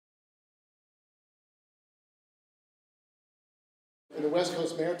in the West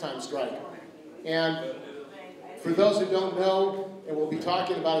Coast Maritime strike. And for those who don't know, and we'll be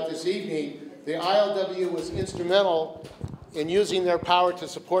talking about it this evening, the ILWU was instrumental in using their power to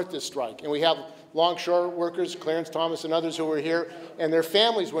support this strike. And we have longshore workers, Clarence Thomas and others who were here, and their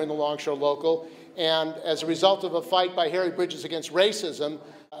families were in the Longshore Local. And as a result of a fight by Harry Bridges against racism,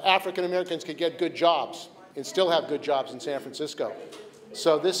 African Americans could get good jobs and still have good jobs in San Francisco.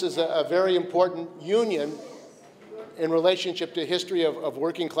 So this is a very important union in relationship to history of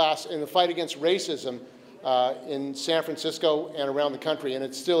working class and the fight against racism in San Francisco and around the country, and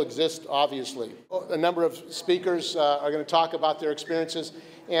it still exists, obviously. A number of speakers are going to talk about their experiences,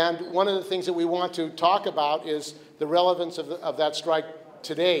 and one of the things that we want to talk about is the relevance of that strike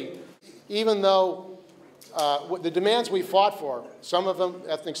today. Even though the demands we fought for, some of them,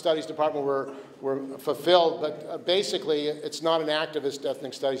 Ethnic Studies Department, were fulfilled, but basically it's not an activist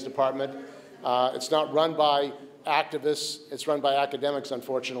Ethnic Studies Department. It's not run by activists, it's run by academics,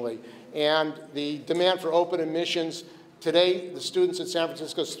 unfortunately. And the demand for open admissions, today the students at San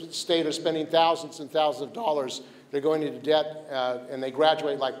Francisco State are spending thousands and thousands of dollars. They're going into debt and they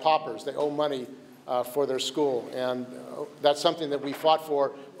graduate like paupers. They owe money for their school. And that's something that we fought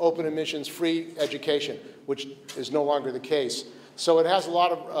for, open admissions, free education, which is no longer the case. So it has a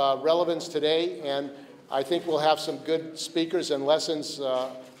lot of relevance today, and I think we'll have some good speakers and lessons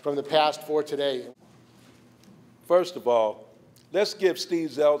from the past for today. First of all, let's give Steve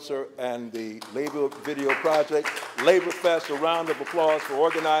Zeltzer and the Labor Video Project, Labor Fest, a round of applause for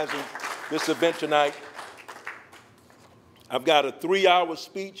organizing this event tonight. I've got a 3-hour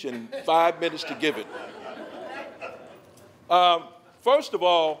speech and 5 minutes to give it. First of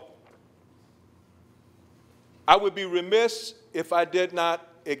all, I would be remiss if I did not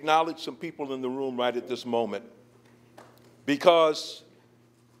acknowledge some people in the room right at this moment, because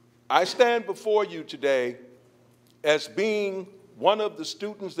I stand before you today as being one of the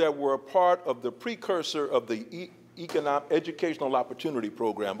students that were a part of the precursor of the Educational Opportunity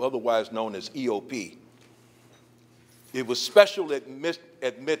Program, otherwise known as EOP. It was special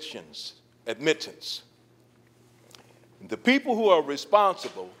admittance. The people who are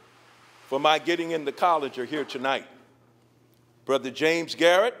responsible for my getting into college are here tonight. Brother James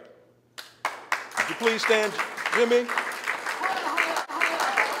Garrett, would you please stand, Jimmy?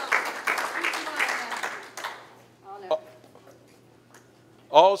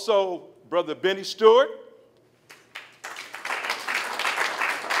 Also, Brother Benny Stewart.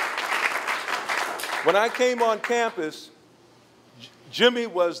 When I came on campus, Jimmy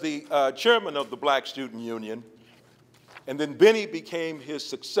was the chairman of the Black Student Union, and then Benny became his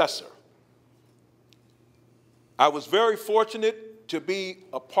successor. I was very fortunate to be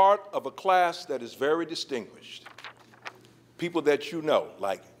a part of a class that is very distinguished. People that you know,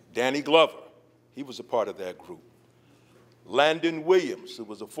 like Danny Glover, he was a part of that group. Landon Williams, who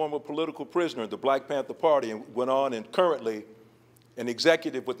was a former political prisoner in the Black Panther Party and went on and currently an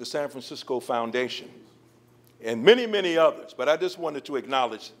executive with the San Francisco Foundation, and many, many others. But I just wanted to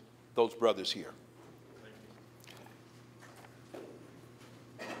acknowledge those brothers here.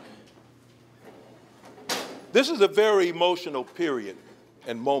 This is a very emotional period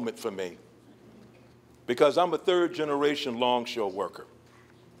and moment for me because I'm a third-generation longshore worker.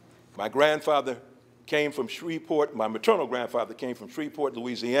 My grandfather came from Shreveport. My maternal grandfather came from Shreveport,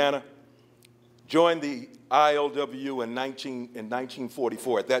 Louisiana, joined the ILWU in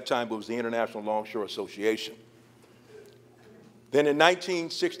 1944. At that time, it was the International Longshore Association. Then in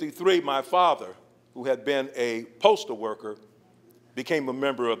 1963, my father, who had been a postal worker, became a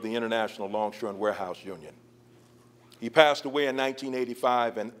member of the International Longshore and Warehouse Union. He passed away in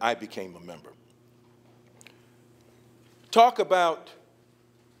 1985, and I became a member. Talk about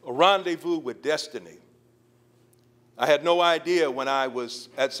a rendezvous with destiny. I had no idea when I was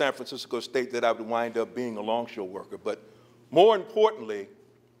at San Francisco State that I would wind up being a longshore worker, but more importantly,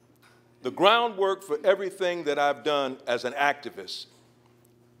 the groundwork for everything that I've done as an activist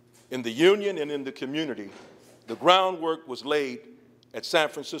in the union and in the community, the groundwork was laid at San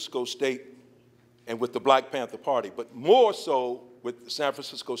Francisco State and with the Black Panther Party, but more so with the San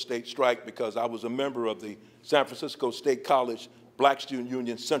Francisco State strike because I was a member of the San Francisco State College Black Student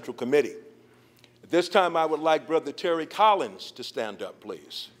Union Central Committee. At this time, I would like Brother Terry Collins to stand up,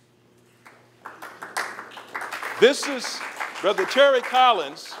 please. This is Brother Terry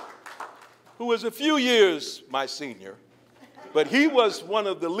Collins, who is a few years my senior, but he was one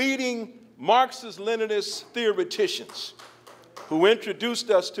of the leading Marxist-Leninist theoreticians who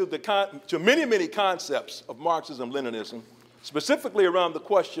introduced us to many, many concepts of Marxism-Leninism, specifically around the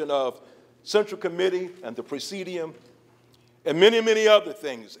question of Central Committee and the Presidium, and many, many other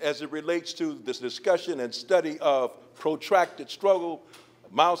things as it relates to this discussion and study of protracted struggle,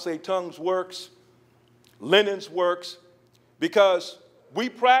 Mao Zedong's works, Lenin's works, because we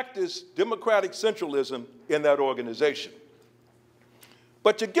practice democratic centralism in that organization.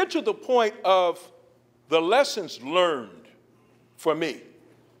 But to get to the point of the lessons learned for me,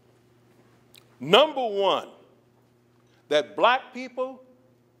 number one, that black people,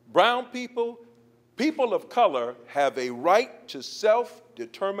 brown people, people of color have a right to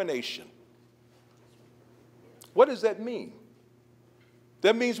self-determination. What does that mean?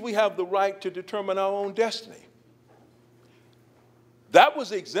 That means we have the right to determine our own destiny. That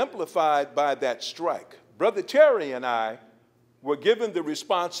was exemplified by that strike. Brother Terry and I were given the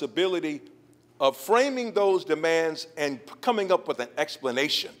responsibility of framing those demands and coming up with an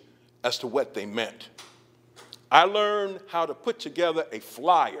explanation as to what they meant. I learned how to put together a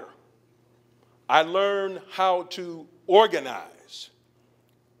flyer. I learned how to organize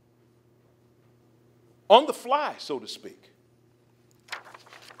on the fly, so to speak.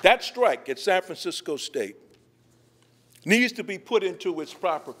 That strike at San Francisco State needs to be put into its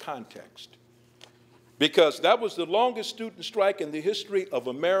proper context, because that was the longest student strike in the history of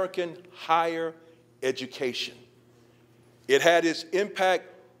American higher education. It had its impact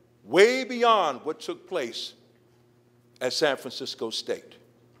way beyond what took place at San Francisco State.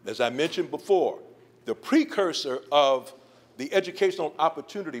 As I mentioned before, the precursor of the Educational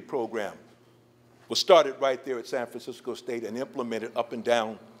Opportunity Program was started right there at San Francisco State and implemented up and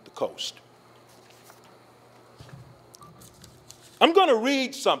down the coast. I'm going to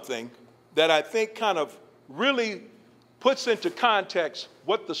read something that I think kind of really puts into context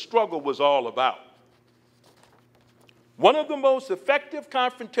what the struggle was all about. One of the most effective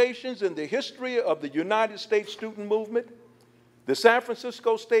confrontations in the history of the United States student movement, the San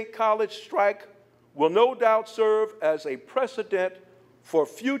Francisco State College strike, will no doubt serve as a precedent for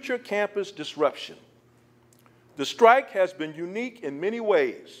future campus disruption. The strike has been unique in many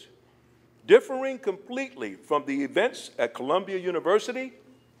ways, differing completely from the events at Columbia University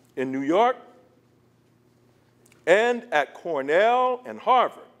in New York and at Cornell and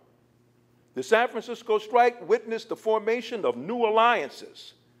Harvard. The San Francisco strike witnessed the formation of new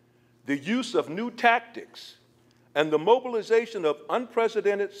alliances, the use of new tactics, and the mobilization of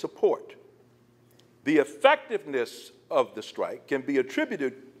unprecedented support. The effectiveness of the strike can be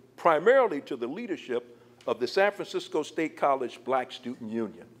attributed primarily to the leadership of the San Francisco State College Black Student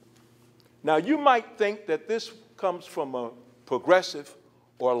Union. Now, you might think that this comes from a progressive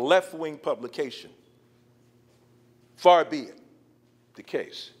or left-wing publication. Far be it the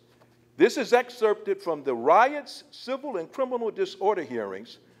case. This is excerpted from the riots, civil and criminal disorder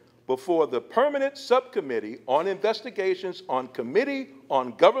hearings before the Permanent Subcommittee on Investigations on Committee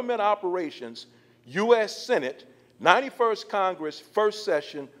on Government Operations, U.S. Senate, 91st Congress, First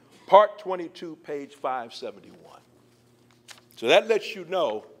Session, Part 22, page 571. So that lets you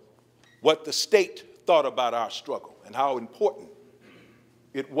know what the state thought about our struggle and how important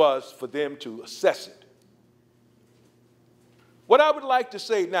it was for them to assess it. What I would like to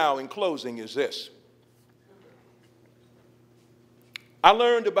say now in closing is this. I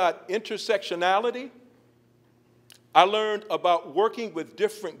learned about intersectionality. I learned about working with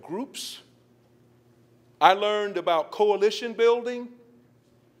different groups. I learned about coalition building.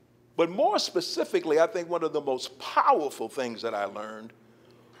 But more specifically, I think one of the most powerful things that I learned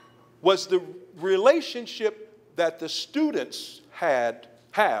was the relationship that the students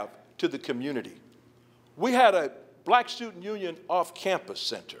have to the community. We had a Black Student Union off-campus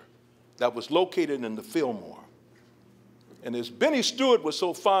center that was located in the Fillmore. And as Benny Stewart was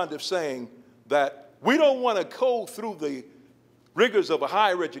so fond of saying that we don't want to go through the rigors of a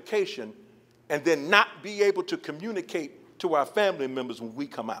higher education and then not be able to communicate to our family members when we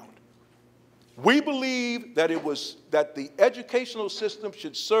come out. We believe that that the educational system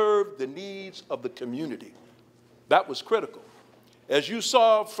should serve the needs of the community. That was critical. As you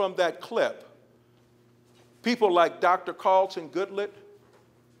saw from that clip, people like Dr. Carlton Goodlett,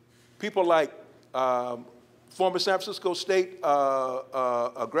 people like former San Francisco State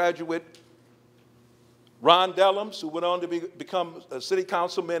a graduate, Ron Dellums, who went on to become a city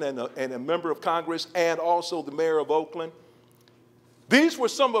councilman and a member of Congress, and also the mayor of Oakland. These were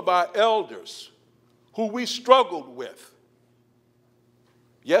some of our elders who we struggled with.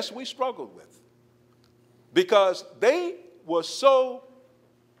 Yes, we struggled with, because they were so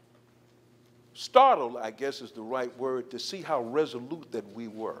startled, I guess is the right word, to see how resolute that we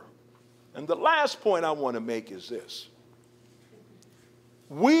were. And the last point I want to make is this.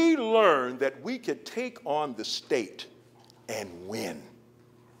 We learned that we could take on the state and win.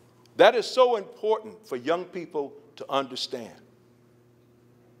 That is so important for young people to to understand.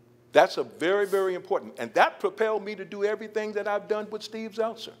 That's a very, very important. And that propelled me to do everything that I've done with Steve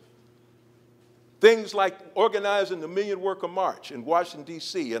Zeltzer. Things like organizing the Million Worker March in Washington,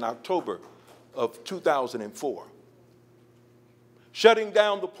 D.C. in October of 2004. Shutting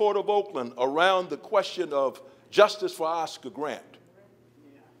down the Port of Oakland around the question of justice for Oscar Grant.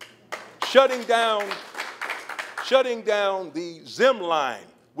 Shutting down the Zim Line,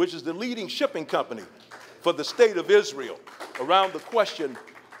 which is the leading shipping company for the state of Israel, around the question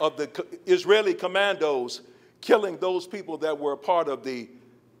of the Israeli commandos killing those people that were a part of the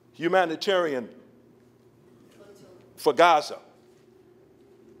humanitarian for Gaza.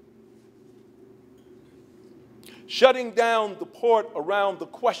 Shutting down the port around the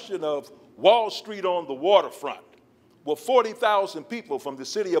question of Wall Street on the waterfront, where 40,000 people from the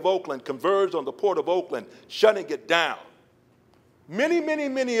city of Oakland converged on the Port of Oakland, shutting it down. Many, many,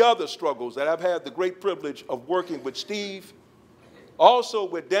 many other struggles that I've had the great privilege of working with Steve, also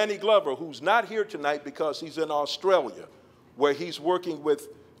with Danny Glover, who's not here tonight because he's in Australia, where he's working with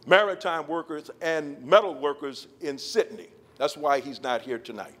maritime workers and metal workers in Sydney. That's why he's not here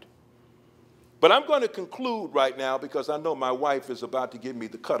tonight. But I'm going to conclude right now because I know my wife is about to give me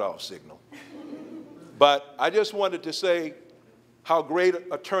the cutoff signal. But I just wanted to say how great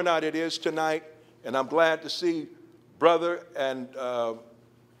a turnout it is tonight, and I'm glad to see brother and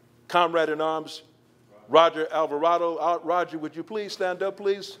comrade in arms, Roger Alvarado. Roger, would you please stand up,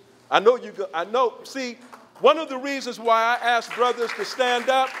 please? I know, see, one of the reasons why I ask brothers to stand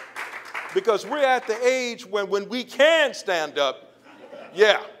up, because we're at the age when we can stand up,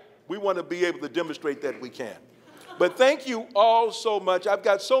 yeah, we want to be able to demonstrate that we can. But thank you all so much. I've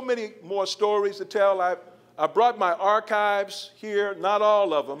got so many more stories to tell. I brought my archives here, not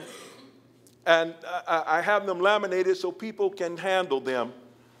all of them, and I have them laminated so people can handle them.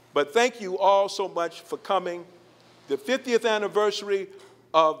 But thank you all so much for coming. The 50th anniversary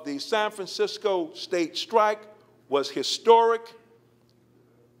of the San Francisco state strike was historic.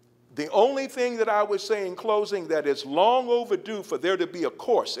 The only thing that I would say in closing, that it's long overdue for there to be a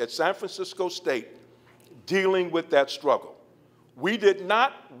course at San Francisco State dealing with that struggle. We did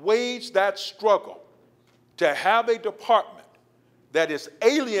not wage that struggle to have a department that is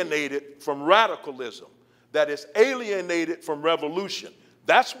alienated from radicalism, that is alienated from revolution.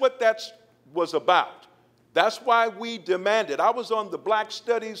 That's what that was about. That's why we demanded. I was on the Black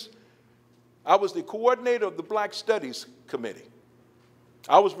Studies, I was the coordinator of the Black Studies Committee.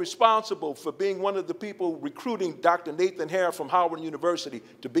 I was responsible for being one of the people recruiting Dr. Nathan Hare from Howard University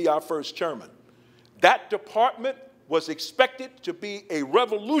to be our first chairman. That department was expected to be a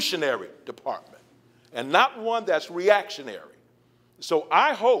revolutionary department and not one that's reactionary. So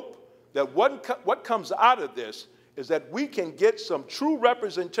I hope that what comes out of this is that we can get some true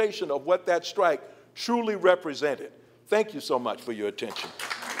representation of what that strike truly represented. Thank you so much for your attention.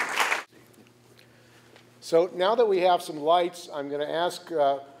 So now that we have some lights, I'm going to ask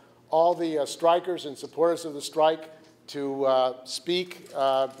all the strikers and supporters of the strike to speak.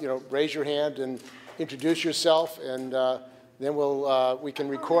 Raise your hand and introduce yourself, and then we can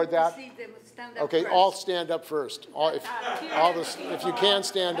record that. Okay, first. All stand up first. If you can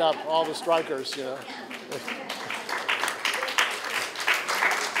stand up, all the strikers, you know.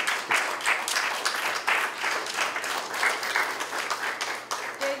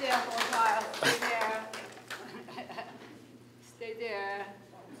 Stay there for a while. Stay there. Stay there.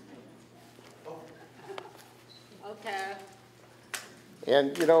 Okay.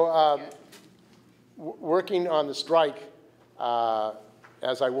 And working on the strike,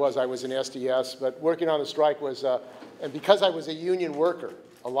 as I was in SDS, but working on the strike was, and because I was a union worker,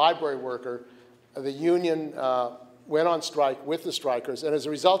 a library worker, the union went on strike with the strikers, and as a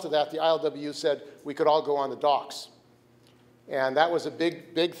result of that, the ILWU said we could all go on the docks. And that was a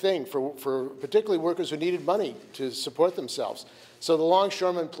big, big thing for particularly workers who needed money to support themselves. So the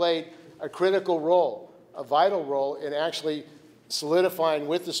longshoremen played a critical role, a vital role in actually solidifying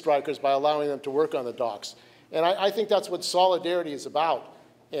with the strikers by allowing them to work on the docks. And I think that's what solidarity is about,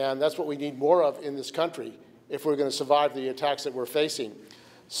 and that's what we need more of in this country if we're going to survive the attacks that we're facing.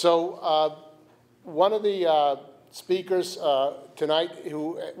 So one of the speakers tonight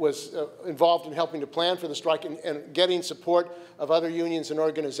who was involved in helping to plan for the strike and getting support of other unions and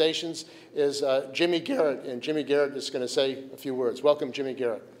organizations is Jimmy Garrett, and Jimmy Garrett is going to say a few words. Welcome, Jimmy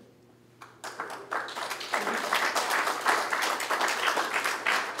Garrett.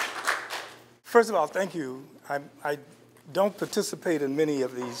 First of all, thank you. I don't participate in many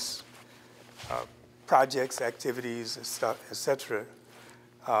of these projects, activities, et cetera.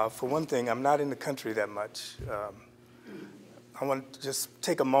 For one thing, I'm not in the country that much. I want to just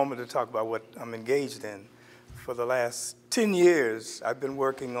take a moment to talk about what I'm engaged in. for the last 10 years, I've been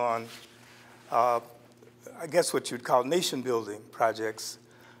working on, I guess what you'd call nation-building projects.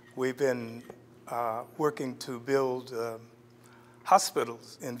 We've been working to build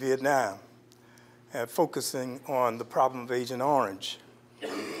hospitals in Vietnam, focusing on the problem of Agent Orange.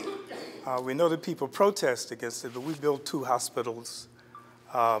 We know that people protest against it, but we built 2 hospitals,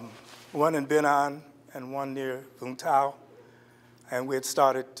 one in Bên An and one near Vung Tau. And we had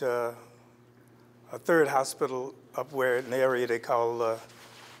started a 3rd hospital up where in the area they call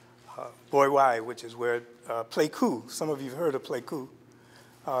Boi Wai, which is where Pleiku, some of you have heard of Pleiku.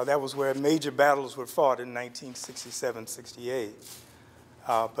 That was where major battles were fought in 1967-68.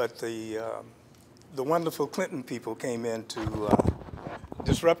 But the wonderful Clinton people came in to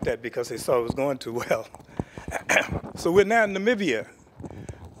disrupt that because they saw it was going too well. So we're now in Namibia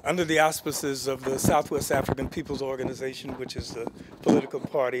under the auspices of the Southwest African People's Organization, which is the political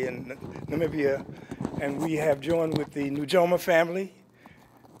party in Namibia. And we have joined with the Nujoma family,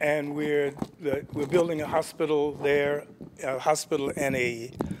 and we're building a hospital there, a hospital and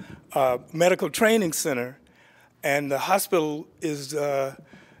a medical training center. And the hospital is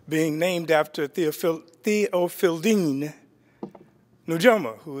being named after Theophildine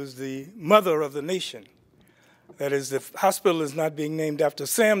Nujoma, who is the mother of the nation. That is, the hospital is not being named after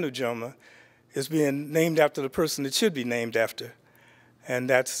Sam Nujoma, it's being named after the person it should be named after, and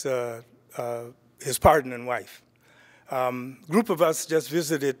that's his partner and wife. Group of us just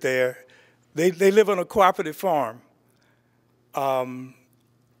visited there. They live on a cooperative farm about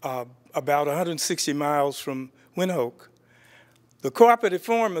 160 miles from Windhoek. The cooperative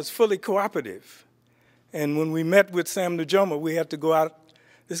farm is fully cooperative. And when we met with Sam Nujoma, we had to go out.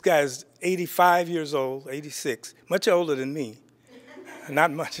 This guy is 85 years old, 86, much older than me.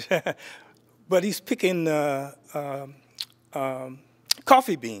 Not much. But he's picking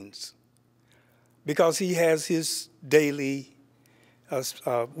coffee beans because he has his daily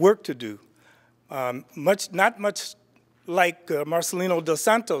work to do. Not much like Marcelino dos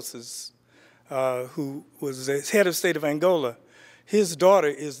Santos's, who was the head of state of Angola. His daughter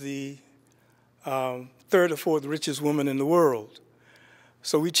is the 3rd or 4th richest woman in the world.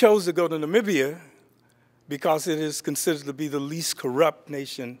 So we chose to go to Namibia because it is considered to be the least corrupt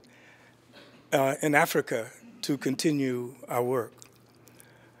nation in Africa to continue our work.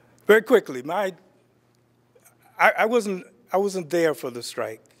 Very quickly, I wasn't there for the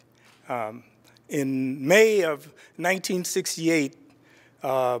strike. In May of 1968,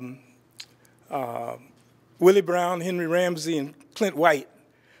 Willie Brown, Henry Ramsey, and Clint White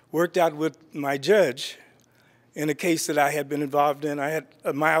worked out with my judge in a case that I had been involved in. I had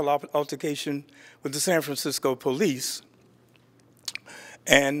a mild altercation with the San Francisco police,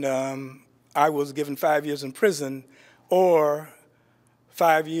 and I was given 5 years in prison or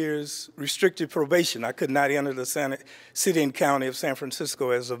 5 years restricted probation. I could not enter the city and county of San Francisco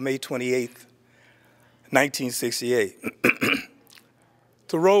as of May 28th, 1968.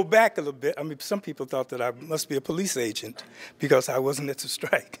 To roll back a little bit, I mean, some people thought that I must be a police agent because I wasn't at the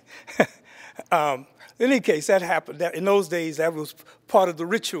strike. In any case, that happened. In those days, that was part of the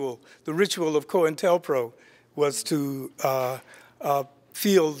ritual. The ritual of COINTELPRO was to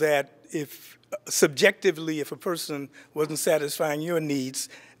feel that if subjectively, if a person wasn't satisfying your needs,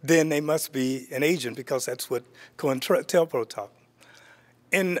 then they must be an agent because that's what COINTELPRO taught.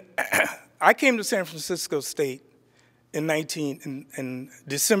 I came to San Francisco State in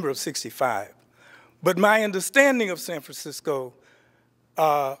December of '65, but my understanding of San Francisco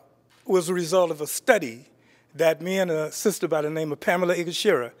was a result of a study that me and a sister by the name of Pamela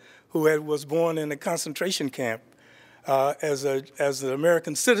Igashira, who was born in a concentration camp as an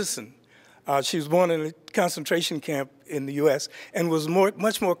American citizen. She was born in a concentration camp in the U.S. and was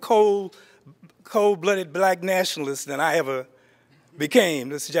much more cold-blooded black nationalist than I ever became.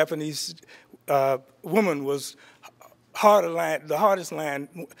 This Japanese woman was one of the hardest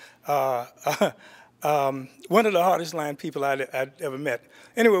line people I'd ever met.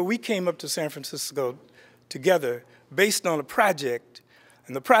 Anyway, we came up to San Francisco together based on a project,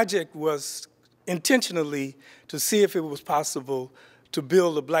 and the project was intentionally to see if it was possible to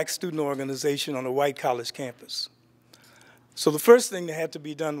build a black student organization on a white college campus. So the first thing that had to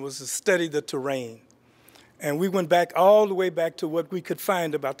be done was to study the terrain. And we went back all the way back to what we could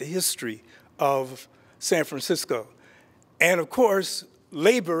find about the history of San Francisco. And of course,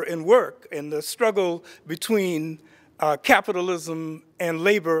 labor and work and the struggle between capitalism and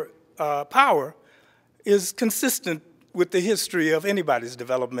labor power is consistent with the history of anybody's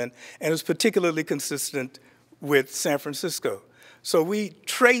development and is particularly consistent with San Francisco. So we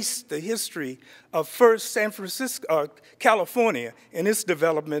traced the history of first San Francisco, California in its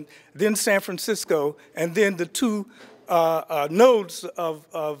development, then San Francisco, and then the two nodes of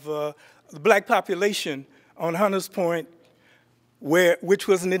the black population on Hunters Point, which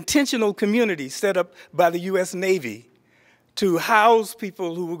was an intentional community set up by the U.S. Navy to house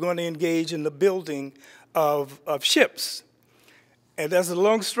people who were going to engage in the building of ships. And there's a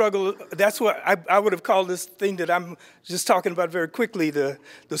long struggle. That's what I would have called this thing that I'm just talking about very quickly, the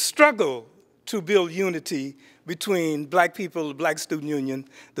struggle to build unity between black people, the Black Student Union,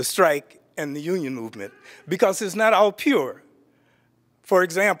 the strike, and the union movement, because it's not all pure. For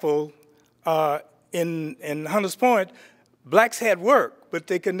example, in Hunters Point, blacks had work, but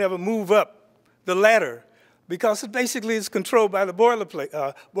they could never move up the ladder because it basically is controlled by the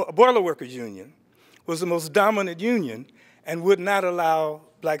Boiler Workers Union, was the most dominant union and would not allow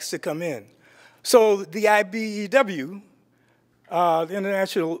blacks to come in. So the IBEW, the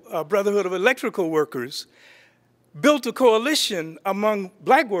International Brotherhood of Electrical Workers, built a coalition among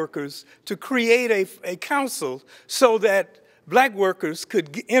black workers to create a council so that black workers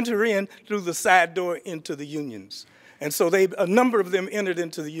could enter in through the side door into the unions. And so a number of them entered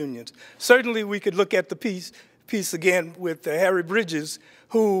into the unions. Certainly we could look at the piece again with Harry Bridges,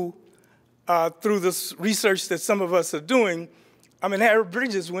 who, through this research that some of us are doing, Harry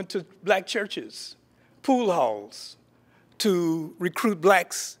Bridges went to black churches, pool halls, to recruit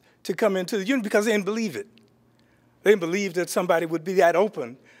blacks to come into the union because they didn't believe it. They didn't believe that somebody would be that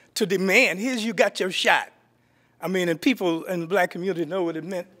open to demand, here's you got your shot. And people in the black community know what it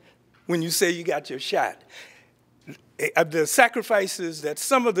meant when you say you got your shot. The sacrifices that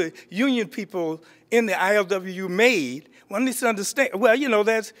some of the union people in the ILWU made, one needs to understand, well,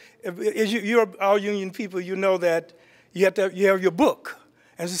 you're all union people, you know that you have your book.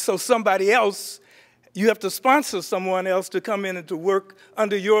 And so somebody else, you have to sponsor someone else to come in and to work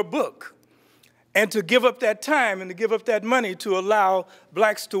under your book. And to give up that time and to give up that money to allow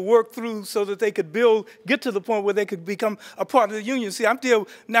blacks to work through so that they could get to the point where they could become a part of the union. See, I'm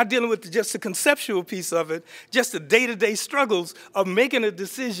not dealing with just the conceptual piece of it, just the day-to-day struggles of making a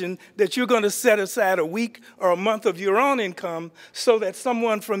decision that you're going to set aside a week or a month of your own income so that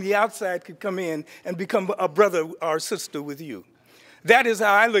someone from the outside could come in and become a brother or sister with you. That is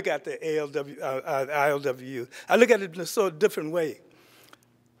how I look at the ILWU. I look at it in a sort of different way.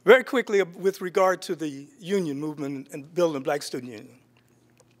 Very quickly, with regard to the union movement and building Black Student Union.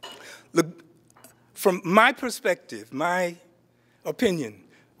 From my perspective, my opinion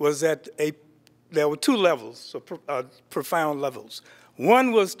was that there were two levels, profound levels.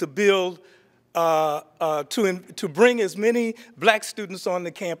 One was to build, to bring as many black students on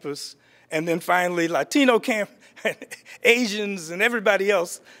the campus, and then finally Latino Asians and everybody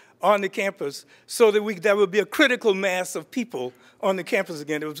else on the campus, so that there would be a critical mass of people on the campus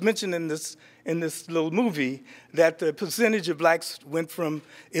again. It was mentioned in this little movie that the percentage of blacks went from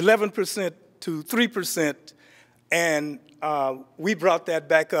 11% to 3%, and we brought that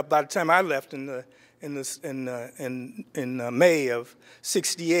back up by the time I left in May of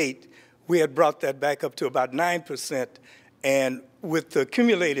 '68. We had brought that back up to about 9%, and with the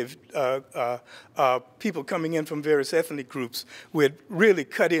cumulative people coming in from various ethnic groups, we had really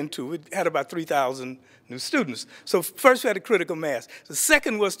cut into, we had about 3,000 new students. So first we had a critical mass. The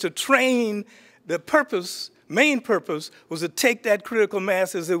second was to train, the main purpose was to take that critical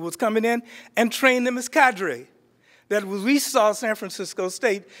mass as it was coming in and train them as cadre. That was, we saw San Francisco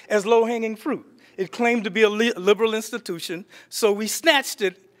State as low-hanging fruit. It claimed to be a liberal institution, so we snatched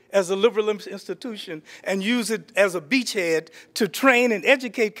it as a liberal institution and use it as a beachhead to train and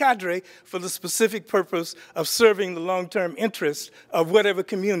educate cadre for the specific purpose of serving the long-term interests of whatever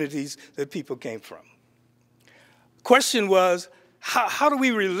communities that people came from. Question was, how do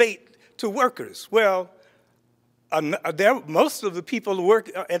we relate to workers? Well, most of the people who work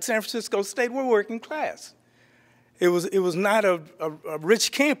at San Francisco State were working class. It was not a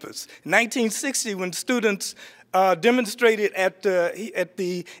rich campus. In 1960, when students demonstrated at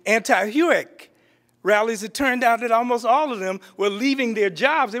the anti-HUAC rallies, it turned out that almost all of them were leaving their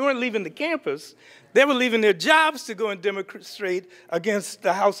jobs. They weren't leaving the campus. They were leaving their jobs to go and demonstrate against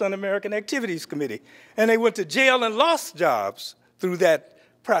the House Un-American Activities Committee. And they went to jail and lost jobs through that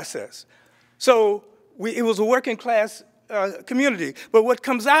process. So it was a working class community. But what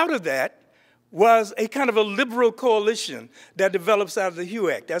comes out of that was a kind of a liberal coalition that develops out of the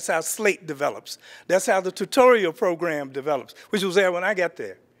HUAC. That's how SLATE develops. That's how the tutorial program develops, which was there when I got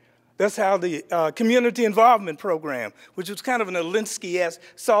there. That's how the community involvement program, which was kind of an Saul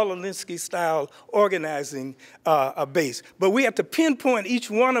Alinsky-style organizing base. But we have to pinpoint each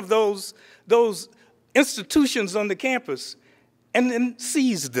one of those institutions on the campus and then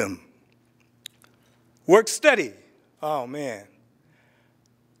seized them. Work study, oh man.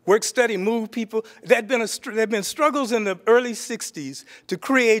 Work study moved people. There had been struggles in the early 60s to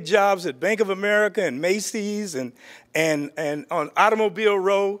create jobs at Bank of America and Macy's and on Automobile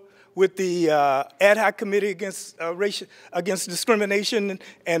Row with the ad hoc committee against discrimination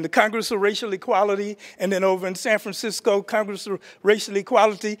and the Congress of Racial Equality, and then over in San Francisco, Congress of Racial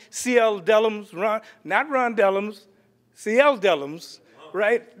Equality, C.L. Dellums, not Ron Dellums, C.L. Dellums,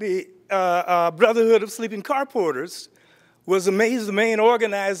 right? The Brotherhood of Sleeping Car Porters was the main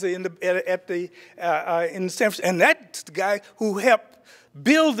organizer in San Francisco, and that's the guy who helped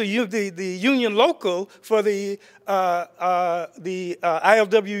build the union local for the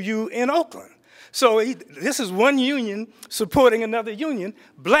ILWU in Oakland. So this is one union supporting another union,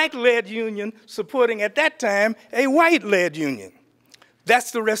 black-led union supporting, at that time, a white-led union. That's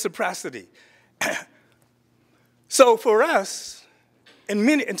the reciprocity. So for us,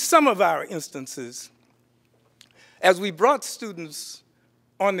 in some of our instances, as we brought students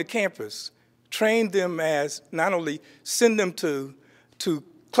on the campus, trained them as not only send them to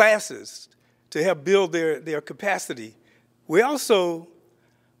classes to help build their capacity, we also,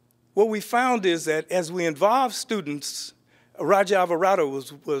 what we found is that as we involved students, Roger Alvarado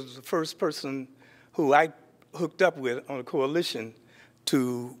was the first person who I hooked up with on a coalition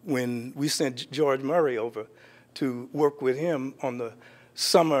when we sent George Murray over to work with him on the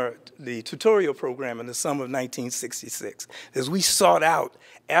tutorial program in the summer of 1966, as we sought out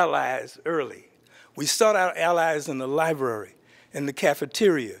allies early. We sought out allies in the library, in the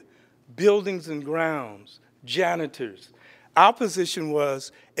cafeteria, buildings and grounds, janitors. Our position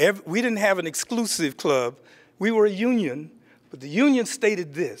was, we didn't have an exclusive club. We were a union, but the union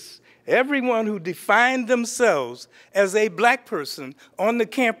stated this: everyone who defined themselves as a black person on the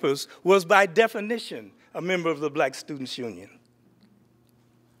campus was by definition a member of the Black Students Union.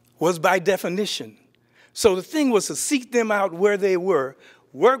 Was by definition. So the thing was to seek them out where they were,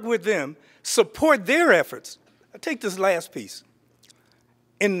 work with them, support their efforts. I'll take this last piece.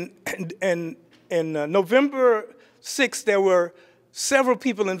 In November 6th, there were several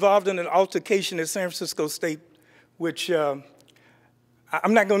people involved in an altercation at San Francisco State, which I'm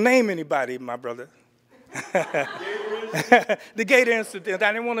not going to name anybody, my brother. The Gator incident.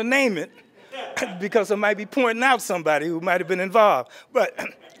 I didn't want to name it because I might be pointing out somebody who might have been involved. But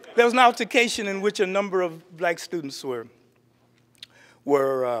there was an altercation in which a number of black students were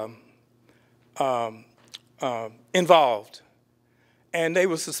involved, and they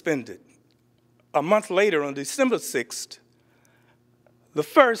were suspended. A month later, on December 6th, the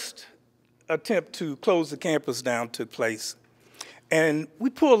first attempt to close the campus down took place. And we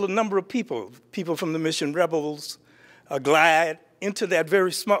pulled a number of people from the Mission Rebels, Glide, into that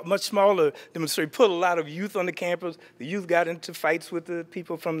very much smaller demonstration, put a lot of youth on the campus. The youth got into fights with the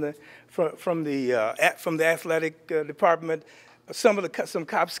people from the athletic department. Some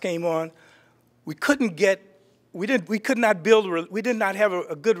cops came on. We could not have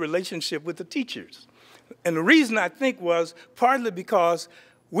a good relationship with the teachers. And the reason, I think, was partly because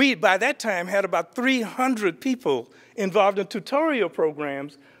we, by that time, had about 300 people involved in tutorial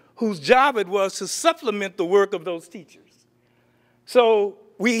programs whose job it was to supplement the work of those teachers. So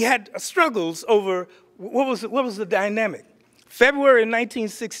we had struggles over what was the dynamic. February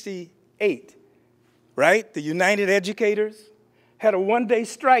 1968, right? The United Educators had a one-day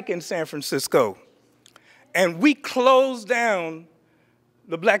strike in San Francisco. And we closed down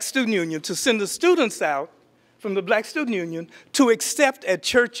the Black Student Union to send the students out from the Black Student Union to accept at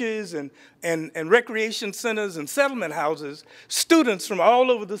churches and recreation centers and settlement houses students from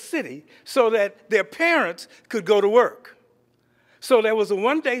all over the city so that their parents could go to work. So there was a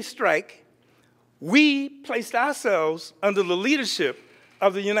one-day strike. We placed ourselves under the leadership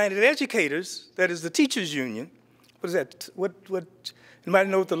of the United Educators, that is the teachers' union. What is that? What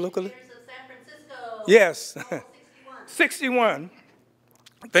anybody know what the local is? San Francisco. Yes. 61.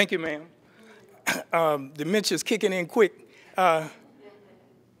 Thank you, ma'am. Dementia's kicking in quick.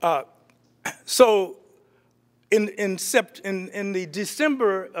 So in the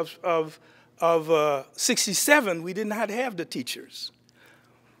December of 67, we did not have the teachers.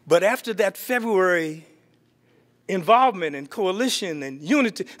 But after that February involvement and coalition and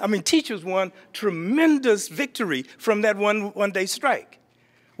unity, I mean, teachers won tremendous victory from that one-day strike.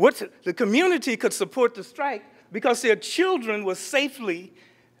 The community could support the strike because their children were safely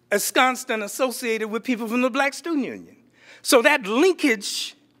ensconced and associated with people from the Black Student Union. So that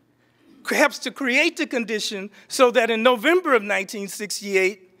linkage helps to create the condition so that in November of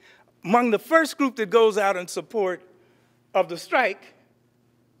 1968, among the first group that goes out in support of the strike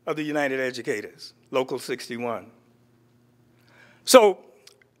of the United Educators, Local 61. So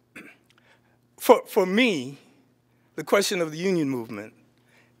for me, the question of the union movement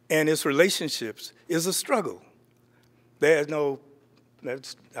and its relationships is a struggle. There's no, I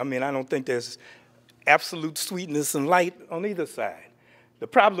don't think there's absolute sweetness and light on either side. The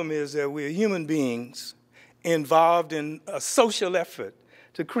problem is that we're human beings involved in a social effort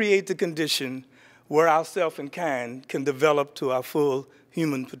to create the condition where ourself and kind can develop to our full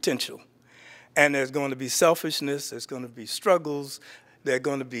human potential. And there's going to be selfishness, there's going to be struggles, there are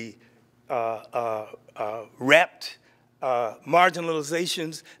going to be wrapped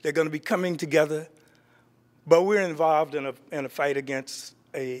marginalizations, they're going to be coming together. But we're involved in a fight against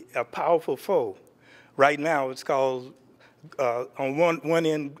a powerful foe. Right now, it's called, on one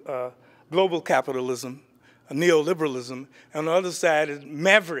end, global capitalism, neoliberalism, and on the other side is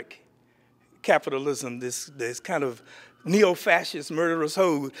maverick capitalism, this kind of neo-fascist murderous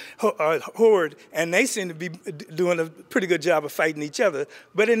horde, and they seem to be doing a pretty good job of fighting each other.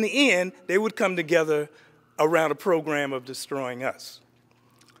 But in the end, they would come together around a program of destroying us.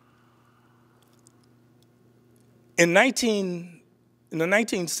 In the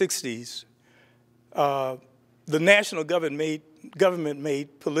 1960s, the national government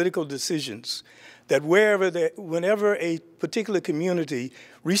made political decisions that whenever a particular community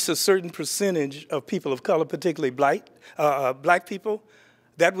reached a certain percentage of people of color, particularly black people,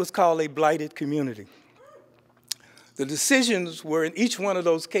 that was called a blighted community. The decisions were in each one of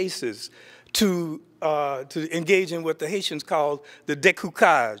those cases to engage in what the Haitians called the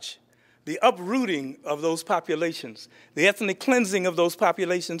découpage, the uprooting of those populations, the ethnic cleansing of those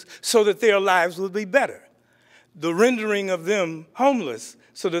populations so that their lives would be better, the rendering of them homeless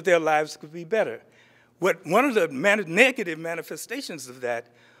so that their lives could be better. One of the negative manifestations of that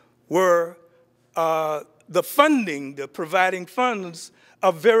were the funding, the providing funds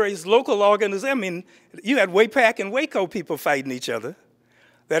of various local organizations. You had WAPAC and Waco people fighting each other.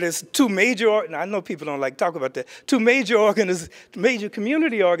 That is two major, and I know people don't like to talk about that, two major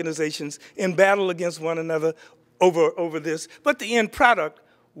community organizations in battle against one another over this. But the end product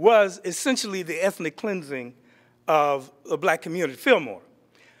was essentially the ethnic cleansing of the black community, Fillmore.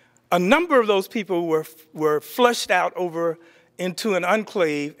 A number of those people were flushed out over into an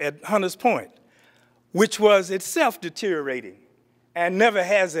enclave at Hunters Point, which was itself deteriorating and never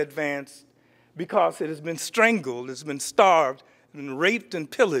has advanced because it has been strangled, it's been starved, been raped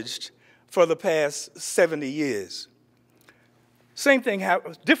and pillaged for the past 70 years. Same thing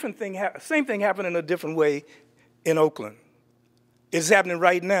happened in a different way in Oakland. It's happening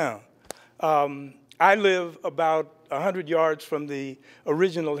right now. I live about 100 yards from the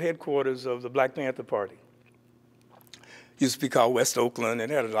original headquarters of the Black Panther Party. Used to be called West Oakland,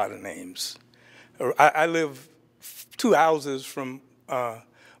 and it had a lot of names. I live 2 houses from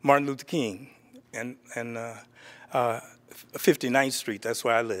Martin Luther King and 59th Street, that's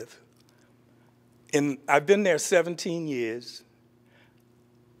where I live. And I've been there 17 years.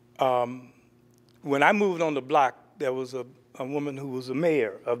 When I moved on the block, there was a woman who was the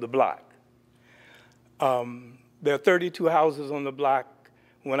mayor of the block. There are 32 houses on the block.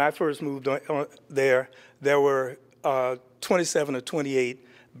 When I first moved there were 27 or 28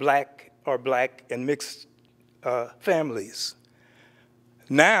 black and mixed families.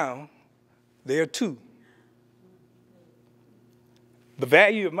 Now, there are 2. The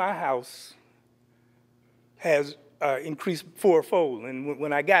value of my house has increased 4-fold, and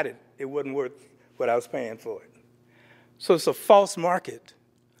when I got it, it wasn't worth what I was paying for it. So it's a false market.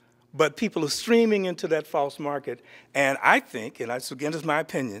 But people are streaming into that false market, and I think, and again, it's my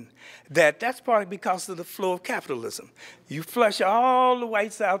opinion, that that's partly because of the flow of capitalism. You flush all the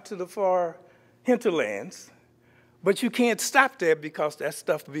whites out to the far hinterlands, but you can't stop there because that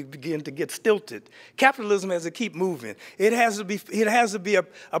stuff begin to get stilted. Capitalism has to keep moving. It has to be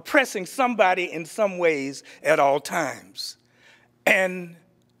oppressing somebody in some ways at all times. And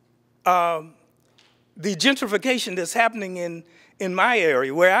the gentrification that's happening in my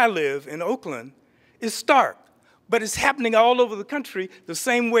area, where I live, in Oakland, is stark. But it's happening all over the country the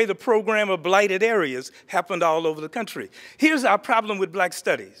same way the program of blighted areas happened all over the country. Here's our problem with black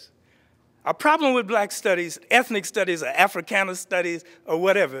studies. Our problem with black studies, ethnic studies, or Africana studies, or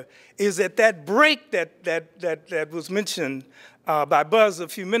whatever, is that break that was mentioned by Buzz a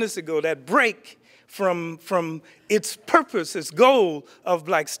few minutes ago, that break from its purpose, its goal of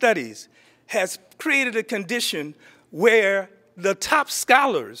black studies, has created a condition where the top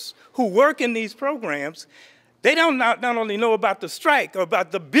scholars who work in these programs, they don't not only know about the strike or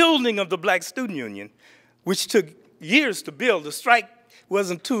about the building of the Black Student Union, which took years to build. The strike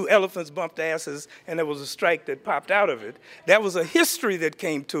wasn't two elephants bumped asses and there was a strike that popped out of it. That was a history that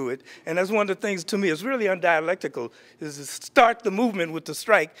came to it. And that's one of the things to me is really undialectical, is to start the movement with the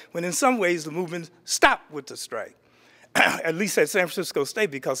strike when in some ways the movement stopped with the strike, at least at San Francisco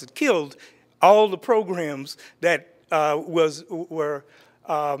State, because it killed all the programs that were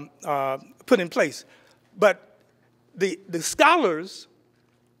put in place. But the scholars,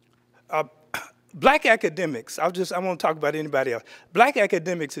 black academics, I won't talk about anybody else. Black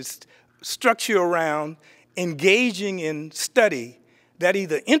academics is structured around engaging in study that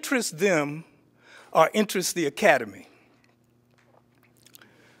either interests them or interests the academy.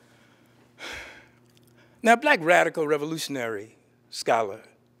 Now, black radical revolutionary scholar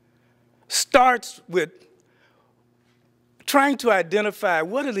starts with trying to identify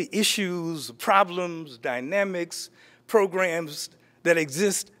what are the issues, problems, dynamics, programs that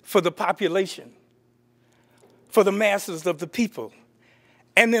exist for the population, for the masses of the people,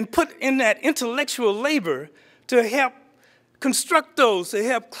 and then put in that intellectual labor to help construct those, to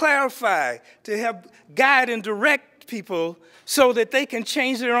help clarify, to help guide and direct people so that they can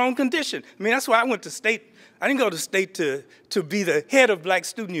change their own condition. I mean, that's why I went to state. I didn't go to state to be the head of Black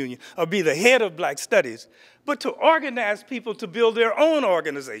Student Union or be the head of Black Studies, but to organize people to build their own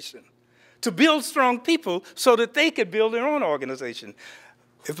organization, to build strong people so that they could build their own organization.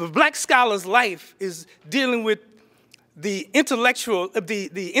 If a black scholar's life is dealing with the intellectual,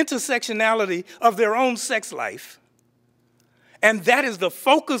 the intersectionality of their own sex life, and that is the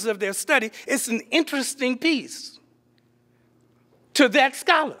focus of their study, it's an interesting piece to that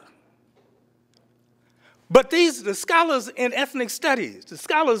scholar. But the scholars in ethnic studies, the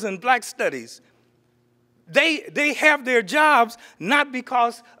scholars in black studies, they have their jobs not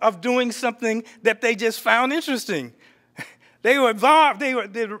because of doing something that they just found interesting. They were involved.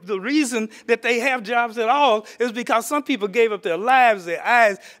 The reason that they have jobs at all is because some people gave up their lives, their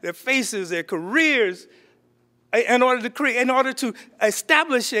eyes, their faces, their careers in order to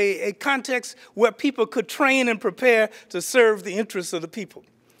establish a context where people could train and prepare to serve the interests of the people.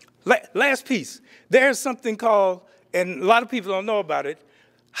 Last piece. There's something called, and a lot of people don't know about it,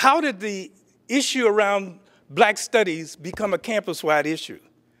 how did the issue around black studies become a campus-wide issue?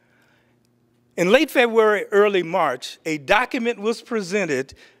 In late February, early March, a document was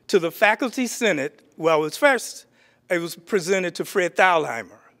presented to the Faculty Senate. Well, it was presented to Fred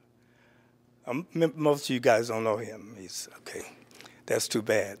Thalheimer. Most of you guys don't know him. He's, okay, that's too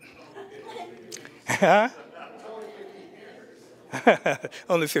bad. Huh?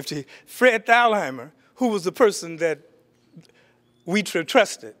 Only 50. Fred Thalheimer, who was the person that we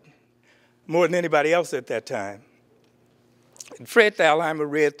trusted more than anybody else at that time. And Fred Thalheimer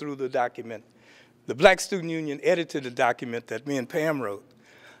read through the document. The Black Student Union edited the document that me and Pam wrote.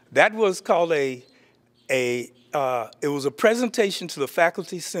 That was called it was a presentation to the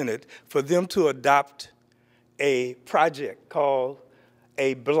Faculty Senate for them to adopt a project called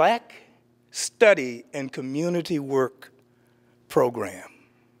a Black Study and Community Work Program.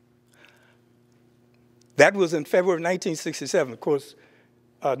 That was in February of 1967. Of course,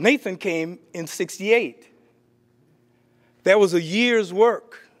 Nathan came in '68. There was a year's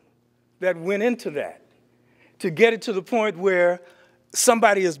work that went into that to get it to the point where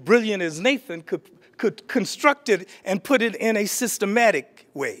somebody as brilliant as Nathan could construct it and put it in a systematic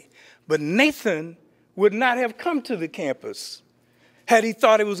way. But Nathan would not have come to the campus had he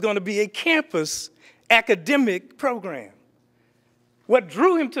thought it was going to be a campus academic program. What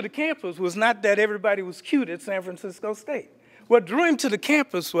drew him to the campus was not that everybody was cute at San Francisco State. What drew him to the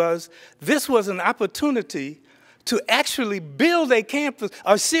campus was this was an opportunity to actually build a campus,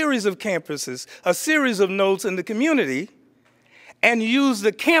 a series of campuses, a series of nodes in the community, and use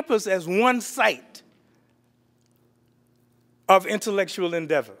the campus as one site of intellectual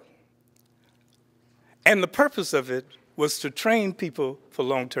endeavor. And the purpose of it was to train people for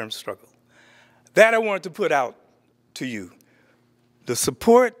long-term struggle. That I wanted to put out to you. The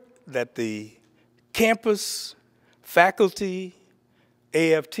support that the campus, faculty,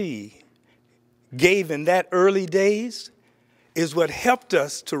 AFT gave in that early days is what helped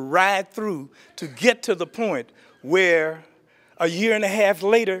us to ride through to get to the point where a year and a half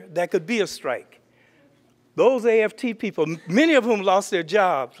later, there could be a strike. Those AFT people, many of whom lost their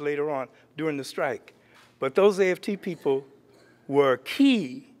jobs later on during the strike, but those AFT people were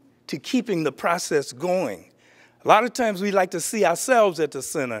key to keeping the process going. A lot of times we like to see ourselves at the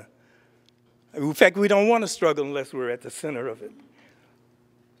center. In fact, we don't want to struggle unless we're at the center of it.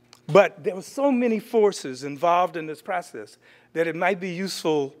 But there were so many forces involved in this process that it might be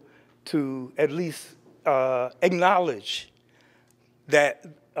useful to at least acknowledge that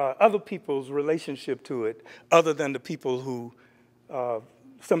other people's relationship to it, other than the people who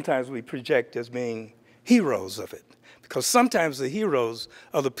sometimes we project as being heroes of it, because sometimes the heroes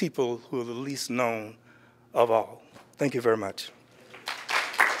are the people who are the least known of all. Thank you very much.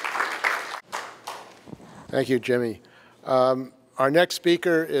 Thank you, Jimmy. Our next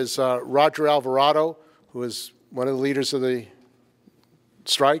speaker is Roger Alvarado, who is one of the leaders of the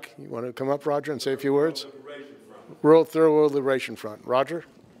strike. You want to come up, Roger, and say a few words? Third World Liberation Front. Roger?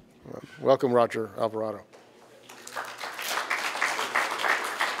 Welcome, Roger Alvarado.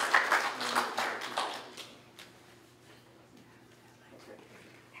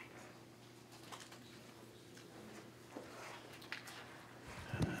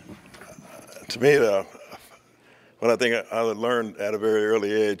 To me, what I think I learned at a very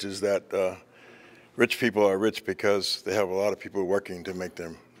early age is that rich people are rich because they have a lot of people working to make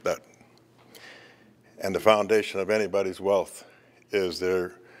them that. And the foundation of anybody's wealth is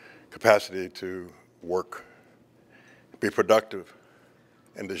their capacity to work, be productive,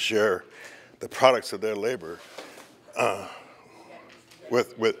 and to share the products of their labor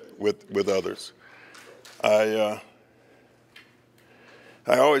with others.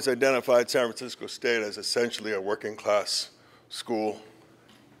 I always identified San Francisco State as essentially a working class school.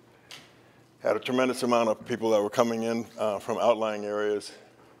 Had a tremendous amount of people that were coming in from outlying areas.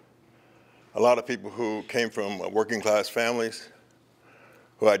 A lot of people who came from working class families,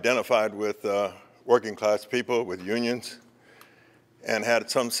 who identified with working class people, with unions, and had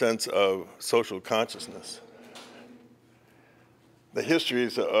some sense of social consciousness. The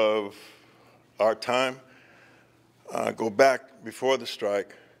histories of our time go back before the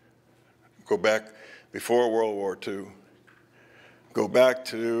strike, go back before World War II, go back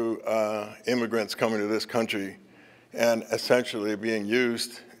to immigrants coming to this country and essentially being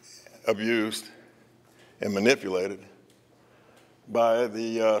used, abused, and manipulated by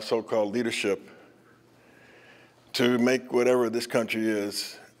the so-called leadership to make whatever this country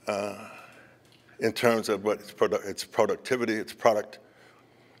is in terms of what its productivity, its product,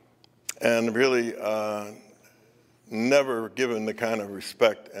 and really never given the kind of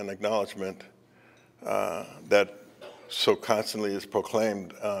respect and acknowledgement that so constantly is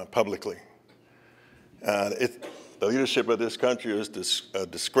proclaimed publicly. The leadership of this country is a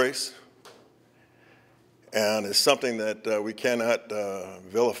disgrace, and it's something that we cannot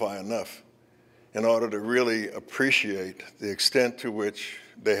vilify enough in order to really appreciate the extent to which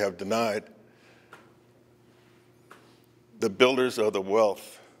they have denied the builders of the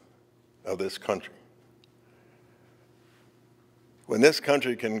wealth of this country. When this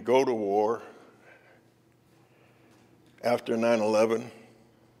country can go to war after 9/11,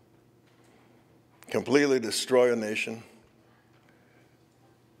 completely destroy a nation,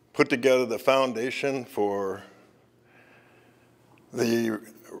 put together the foundation for the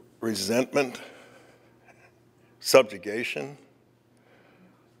resentment, subjugation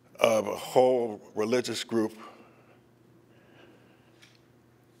of a whole religious group,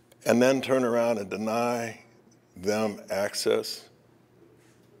 and then turn around and deny them access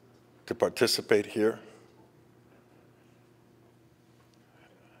to participate here.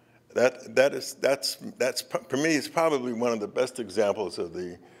 That's for me, is probably one of the best examples of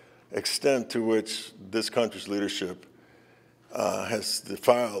the extent to which this country's leadership has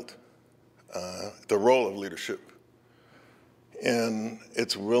defiled the role of leadership in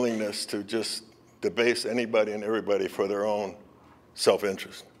its willingness to just debase anybody and everybody for their own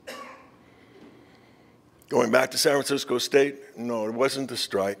self-interest. Going back to San Francisco State, no, it wasn't the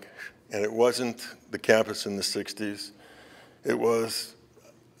strike, and it wasn't the campus in the 60s. It was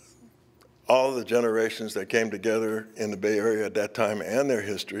all the generations that came together in the Bay Area at that time and their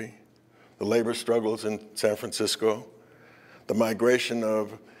history, the labor struggles in San Francisco, the migration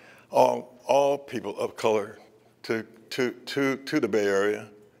of all people of color to the Bay Area,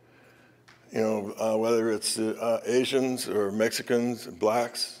 you know, whether it's Asians or Mexicans,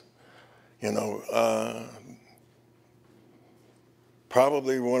 blacks, you know,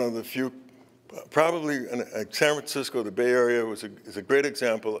 probably one of the few, San Francisco, the Bay Area is a great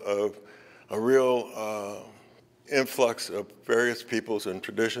example of a real influx of various peoples and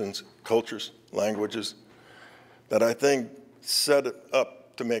traditions, cultures, languages, that I think set it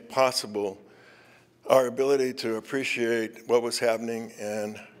up to make possible our ability to appreciate what was happening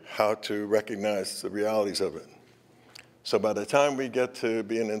and how to recognize the realities of it. So by the time we get to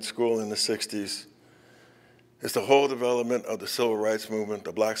being in school in the 60s, it's the whole development of the civil rights movement,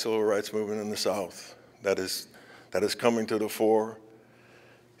 the black civil rights movement in the South that is coming to the fore.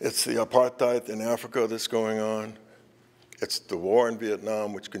 It's the apartheid in Africa that's going on. It's the war in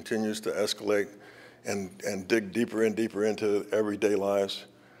Vietnam, which continues to escalate and dig deeper and deeper into everyday lives.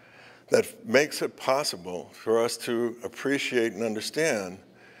 that makes it possible for us to appreciate and understand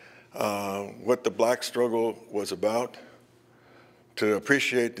what the black struggle was about, to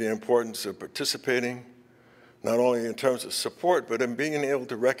appreciate the importance of participating, not only in terms of support, but in being able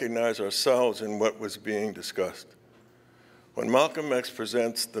to recognize ourselves in what was being discussed. When Malcolm X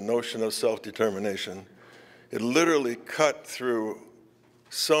presents the notion of self-determination, it literally cut through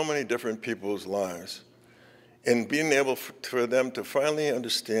so many different people's lives in being able for them to finally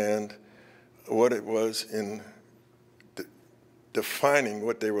understand what it was in defining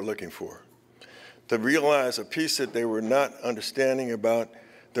what they were looking for, to realize a piece that they were not understanding about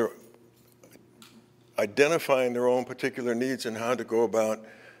their identifying their own particular needs and how to go about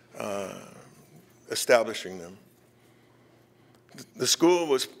establishing them. The school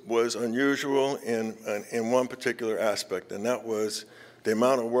was unusual in one particular aspect, and that was the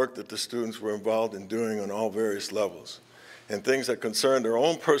amount of work that the students were involved in doing on all various levels, and things that concerned their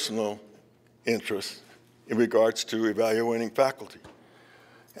own personal interests in regards to evaluating faculty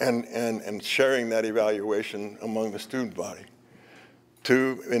and sharing that evaluation among the student body,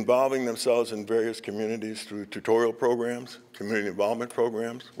 to involving themselves in various communities through tutorial programs, community involvement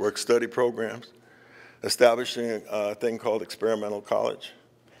programs, work-study programs, establishing a thing called experimental college,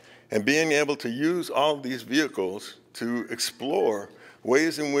 and being able to use all of these vehicles to explore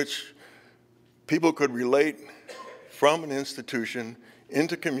ways in which people could relate from an institution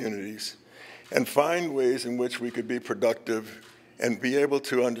into communities and find ways in which we could be productive and be able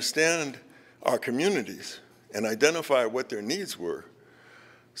to understand our communities and identify what their needs were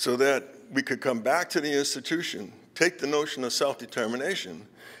so that we could come back to the institution, take the notion of self-determination,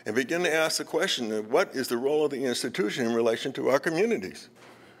 and begin to ask the question of what is the role of the institution in relation to our communities.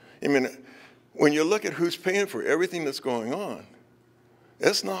 I mean, when you look at who's paying for everything that's going on,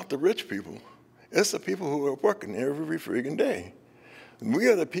 it's not the rich people. It's the people who are working every friggin' day. We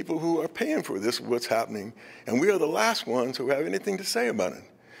are the people who are paying for this, what's happening, and we are the last ones who have anything to say about it.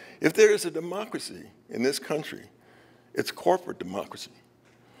 If there is a democracy in this country, it's corporate democracy.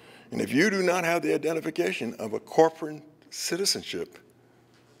 And if you do not have the identification of a corporate citizenship,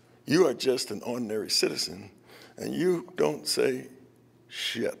 you are just an ordinary citizen, and you don't say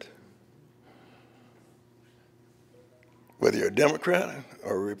shit. Whether you're a Democrat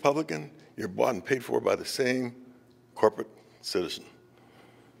or a Republican, you're bought and paid for by the same corporate citizen.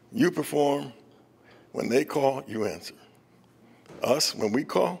 You perform. When they call, you answer. Us, when we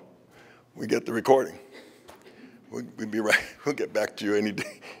call, we get the recording. We'll be right. We'll get back to you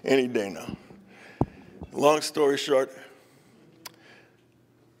any day now. Long story short,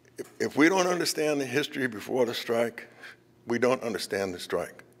 if we don't understand the history before the strike, we don't understand the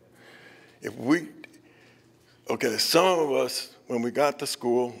strike. Okay, some of us, when we got to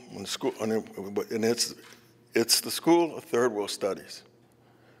school, and it's the School of Third World Studies.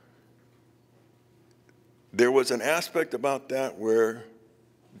 There was an aspect about that where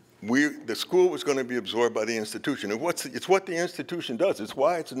the school was going to be absorbed by the institution. And it's what the institution does. It's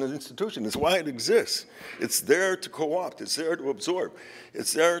why it's an institution. It's why it exists. It's there to co-opt. It's there to absorb.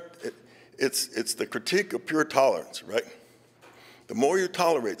 It's there. It's the critique of pure tolerance, right? The more you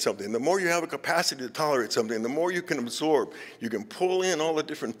tolerate something, the more you have a capacity to tolerate something, the more you can absorb. You can pull in all the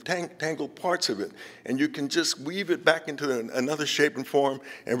different tangled parts of it, and you can just weave it back into another shape and form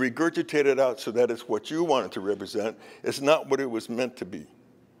and regurgitate it out so that it's what you want it to represent. It's not what it was meant to be.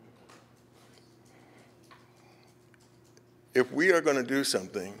 If we are going to do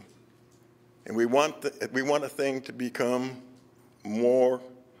something, and we want a thing to become more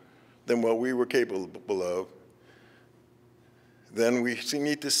than what we were capable of, then we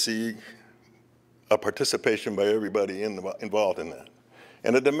need to see a participation by everybody involved in that,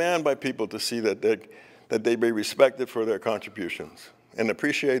 and a demand by people to see that they be respected for their contributions and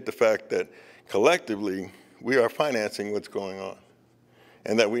appreciate the fact that collectively we are financing what's going on,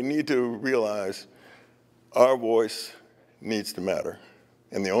 and that we need to realize our voice needs to matter,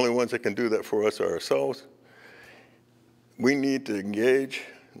 and the only ones that can do that for us are ourselves. We need to engage,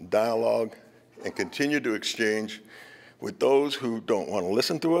 dialogue, and continue to exchange with those who don't want to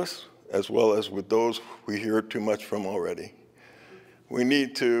listen to us, as well as with those we hear too much from already. We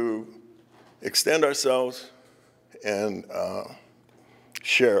need to extend ourselves and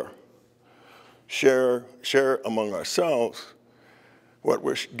share among ourselves what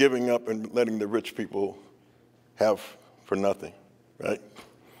we're giving up and letting the rich people have for nothing, right?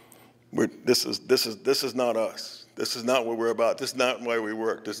 This is not us. This is not what we're about. This is not why we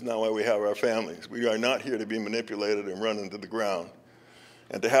work. This is not why we have our families. We are not here to be manipulated and run into the ground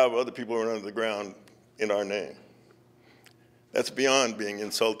and to have other people run into the ground in our name. That's beyond being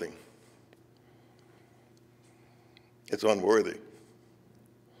insulting. It's unworthy.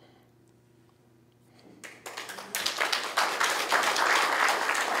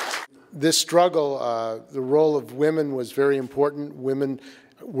 this struggle, the role of women was very important. Women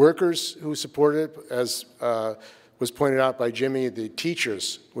workers who supported it, as was pointed out by Jimmy, the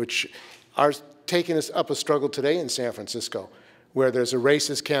teachers, which are taking us up a struggle today in San Francisco, where there's a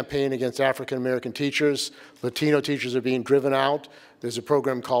racist campaign against African-American teachers. Latino teachers are being driven out. There's a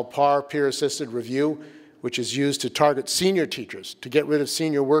program called PAR, Peer Assisted Review, which is used to target senior teachers, to get rid of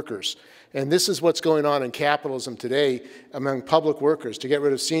senior workers. And this is what's going on in capitalism today among public workers, to get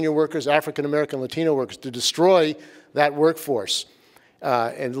rid of senior workers, African-American, Latino workers, to destroy that workforce.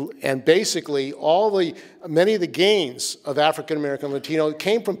 And basically, many of the gains of African-American, Latino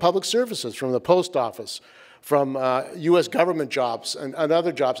came from public services, from the post office, from US government jobs and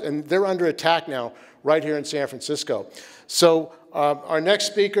other jobs, and they're under attack now right here in San Francisco. So our next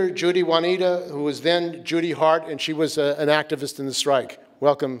speaker, Judy Juanita, who was then Judy Hart, and she was an activist in the strike.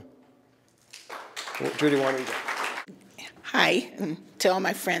 Welcome, Judy Juanita. Hi, and to all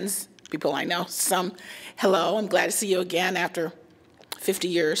my friends, people I know, some, hello, I'm glad to see you again after 50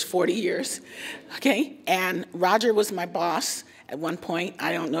 years, 40 years, okay? And Roger was my boss at one point.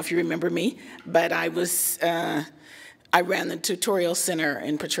 I don't know if you remember me, but I ran the tutorial center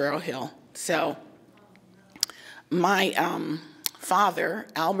in Potrero Hill. So my father,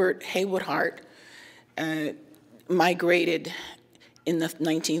 Albert Haywood Hart, migrated in the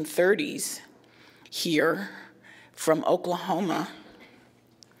 1930s here from Oklahoma,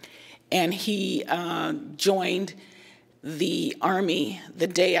 and he joined the Army the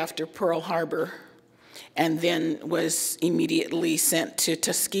day after Pearl Harbor, and then was immediately sent to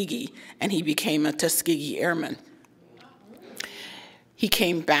Tuskegee, and he became a Tuskegee Airman. He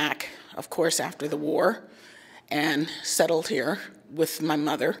came back, of course, after the war, and settled here with my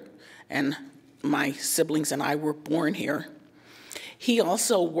mother, and my siblings and I were born here. He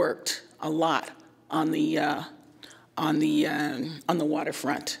also worked a lot on the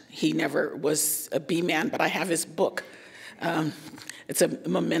waterfront. He never was a bee man, but I have his book. It's a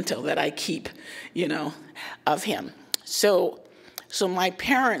memento that I keep, you know, of him. So my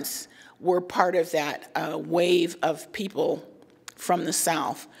parents were part of that wave of people from the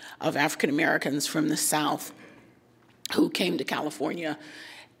South, of African Americans from the South, who came to California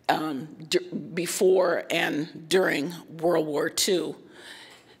before and during World War II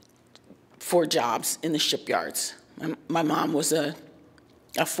for jobs in the shipyards. My mom was a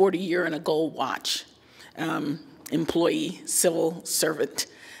 40-year and a gold watch employee, civil servant.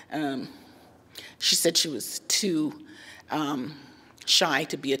 She said she was too shy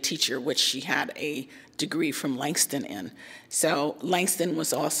to be a teacher, which she had a degree from Langston in. So Langston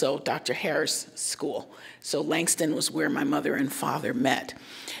was also Dr. Hare's school. So Langston was where my mother and father met.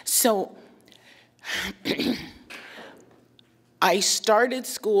 So I started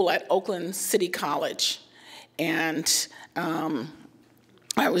school at Oakland City College, and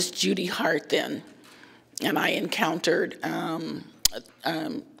I was Judy Hart then. And I encountered, I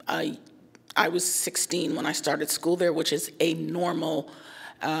was 16 when I started school there, which is a normal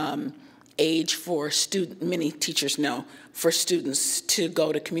age for many teachers know, for students to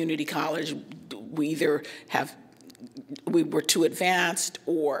go to community college. We were too advanced,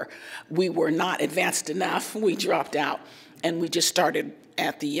 or we were not advanced enough. We dropped out, and we just started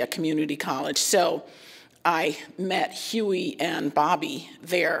at the community college. So I met Huey and Bobby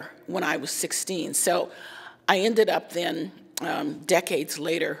there when I was 16. So I ended up then, decades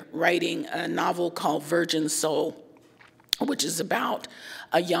later, writing a novel called Virgin Soul, which is about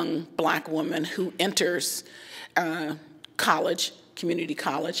a young black woman who enters college, community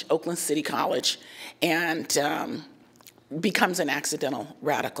college, Oakland City College, and becomes an accidental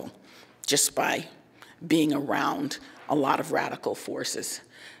radical just by being around a lot of radical forces.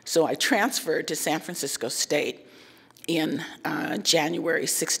 So I transferred to San Francisco State in January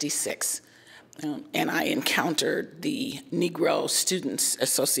 '66. And I encountered the Negro Students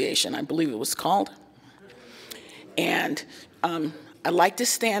Association, I believe it was called. And I'd like to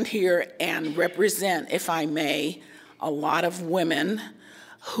stand here and represent, if I may, a lot of women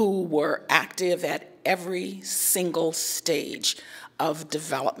who were active at every single stage of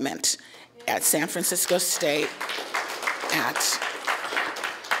development at San Francisco State,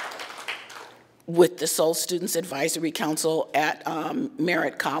 with the Soul Students Advisory Council at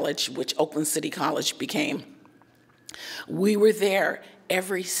Merritt College, which Oakland City College became. We were there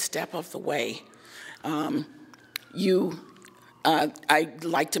every step of the way. I'd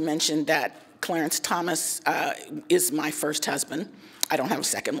like to mention that Clarence Thomas is my first husband. I don't have a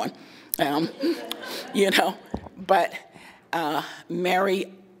second one, you know, but Mariana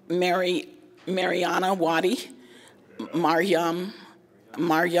Wadi, Maryam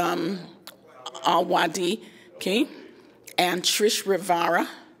Awadi, okay, and Trish Rivara,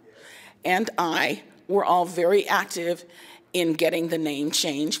 and I were all very active in getting the name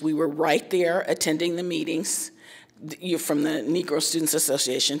changed. We were right there attending the meetings, from the Negro Students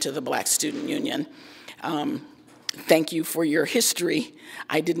Association to the Black Student Union. Thank you for your history.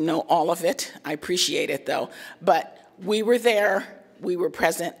 I didn't know all of it. I appreciate it, though. But we were there. We were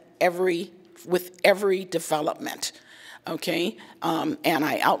present with every development, okay? And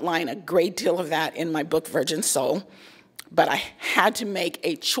I outline a great deal of that in my book, Virgin Soul. But I had to make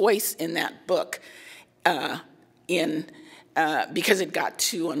a choice in that book because it got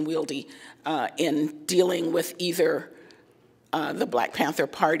too unwieldy in dealing with either the Black Panther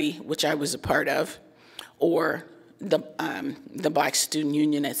Party, which I was a part of, or the Black Student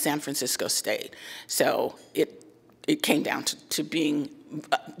Union at San Francisco State. So it came down to being,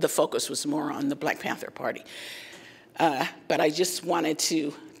 the focus was more on the Black Panther Party. But I just wanted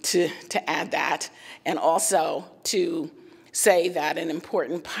to add that, and also to say that an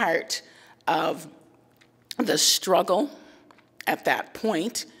important part of the struggle at that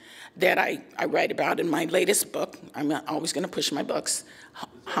point that I write about in my latest book, I'm always going to push my books,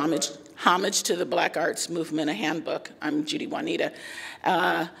 Homage to the Black Arts Movement, a Handbook. I'm Judy Juanita.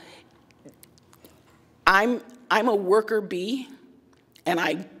 I'm a worker bee, and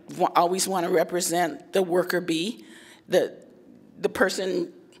I always want to represent the worker bee, the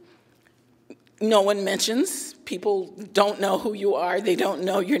person no one mentions. People don't know who you are. They don't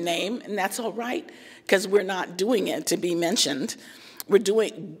know your name, and that's all right, because we're not doing it to be mentioned. We're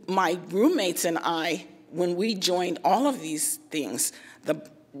doing, my roommates and I, when we joined all of these things, the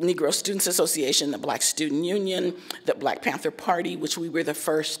Negro Students Association, the Black Student Union, the Black Panther Party, which we were the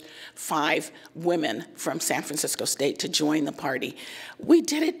first 5 women from San Francisco State to join the party. We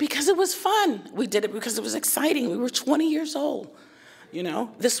did it because it was fun. We did it because it was exciting. We were 20 years old. You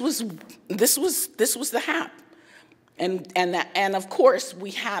know, this was the hap. And of course,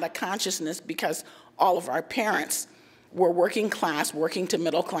 we had a consciousness because all of our parents were working class, working to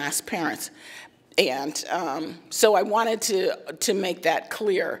middle class parents. And so I wanted to make that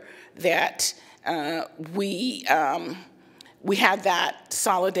clear that we had that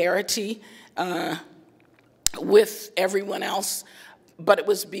solidarity with everyone else, but it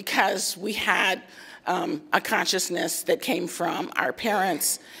was because we had a consciousness that came from our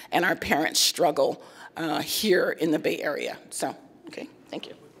parents and our parents' struggle here in the Bay Area. So, okay, thank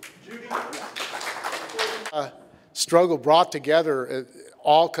you. Struggle brought together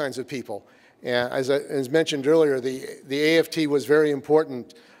all kinds of people. And as mentioned earlier, the AFT was very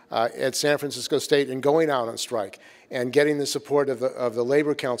important at San Francisco State in going out on strike and getting the support of the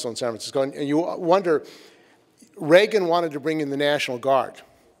Labor Council in San Francisco. And you wonder, Reagan wanted to bring in the National Guard.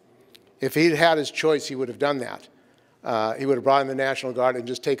 If he'd had his choice, he would have done that. He would have brought in the National Guard and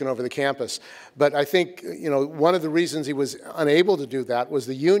just taken over the campus. But I think, you know, one of the reasons he was unable to do that was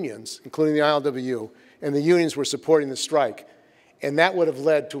the unions, including the ILWU, and the unions were supporting the strike. And that would have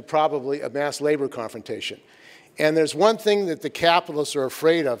led to probably a mass labor confrontation. And there's one thing that the capitalists are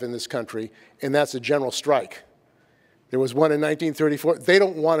afraid of in this country, and that's a general strike. There was one in 1934. They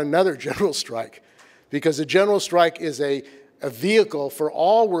don't want another general strike, because a general strike is a vehicle for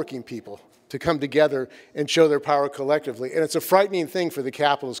all working people to come together and show their power collectively. And it's a frightening thing for the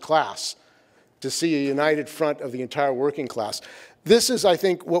capitalist class to see a united front of the entire working class. This is, I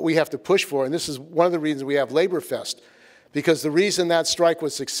think, what we have to push for, and this is one of the reasons we have Labor Fest, because the reason that strike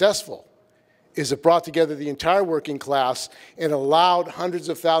was successful is it brought together the entire working class and allowed hundreds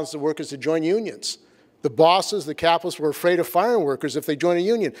of thousands of workers to join unions. The bosses, the capitalists, were afraid of firing workers if they joined a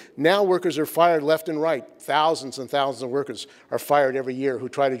union. Now workers are fired left and right. Thousands and thousands of workers are fired every year who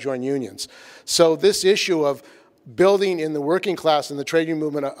try to join unions. So this issue of building in the working class and the trade union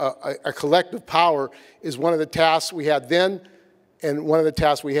movement a collective power is one of the tasks we had then and one of the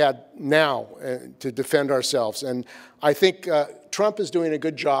tasks we had now to defend ourselves. And I think Trump is doing a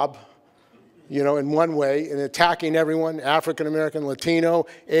good job, you know, in one way, in attacking everyone, African American, Latino,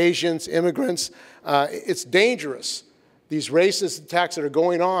 Asians, immigrants. It's dangerous, these racist attacks that are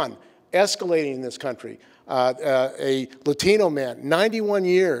going on, escalating in this country. A Latino man, 91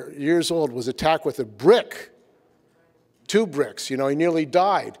 years old, was attacked with a brick, 2 bricks, you know, he nearly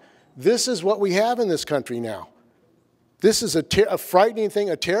died. This is what we have in this country now. This is a frightening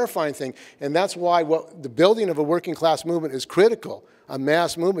thing, a terrifying thing, and that's why the building of a working class movement is critical, a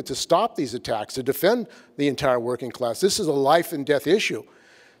mass movement to stop these attacks, to defend the entire working class. This is a life and death issue.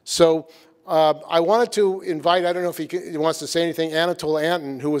 So I wanted to invite, I don't know if he wants to say anything, Anatole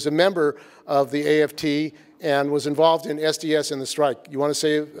Anton, who was a member of the AFT and was involved in SDS and the strike. You want to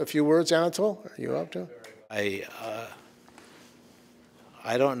say a few words, Anatole? Are you up to?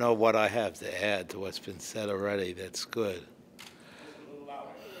 I don't know what I have to add to what's been said already that's good.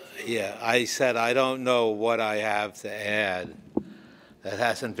 Yeah, I said I don't know what I have to add that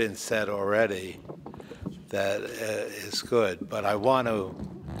hasn't been said already that is good, but I want to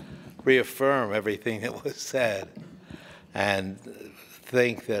reaffirm everything that was said and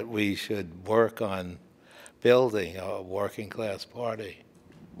think that we should work on building a working class party.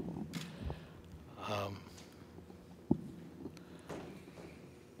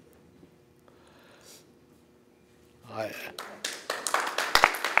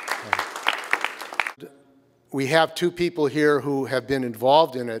 We have two people here who have been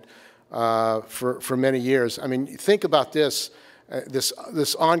involved in it for many years. I mean, think about this,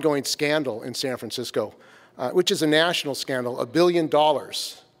 this ongoing scandal in San Francisco, which is a national scandal. $1 billion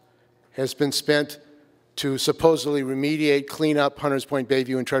has been spent to supposedly remediate, clean up Hunters Point,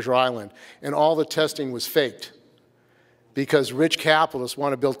 Bayview, and Treasure Island, and all the testing was faked because rich capitalists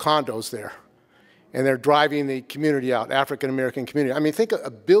want to build condos there. And they're driving the community out, African-American community. I mean, think of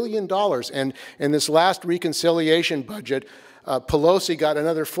 $1 billion. And in this last reconciliation budget, Pelosi got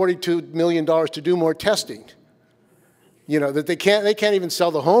another $42 million to do more testing. You know, that they can't even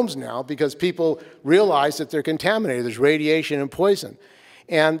sell the homes now because people realize that they're contaminated. There's radiation and poison.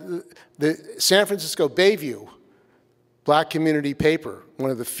 And the San Francisco Bayview black community paper,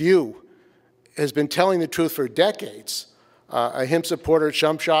 one of the few, has been telling the truth for decades. A hemp supporter,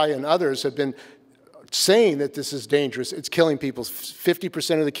 Shumshai, and others have been saying that this is dangerous. It's killing people.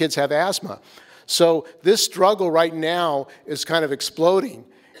 50% of the kids have asthma. So this struggle right now is kind of exploding.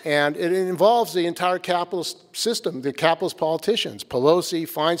 And it involves the entire capitalist system, the capitalist politicians, Pelosi,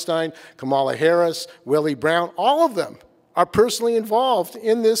 Feinstein, Kamala Harris, Willie Brown, all of them are personally involved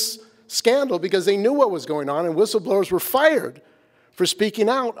in this scandal because they knew what was going on, and whistleblowers were fired for speaking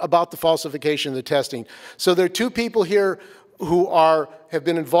out about the falsification of the testing. So there are two people here who have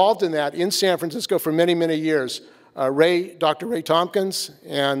been involved in that in San Francisco for many, many years. Dr. Ray Tompkins,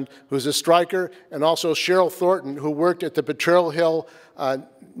 who's a striker, and also Cheryl Thornton, who worked at the Potrero Hill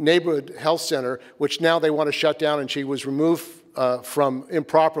Neighborhood Health Center, which now they want to shut down, and she was removed from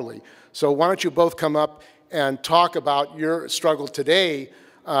improperly. So why don't you both come up and talk about your struggle today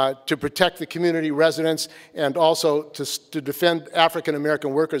to protect the community residents and also to defend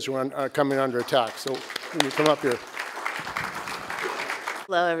African-American workers who are coming under attack. So when you come up here.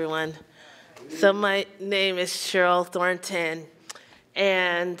 Hello, everyone. So my name is Cheryl Thornton,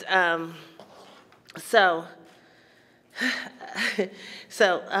 and I'll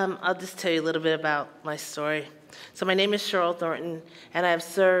just tell you a little bit about my story. So my name is Cheryl Thornton, and I've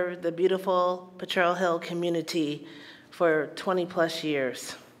served the beautiful Potrero Hill community for 20-plus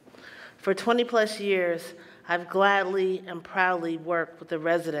years. For 20-plus years, I've gladly and proudly worked with the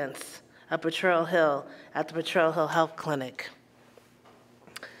residents of Potrero Hill at the Potrero Hill Health Clinic.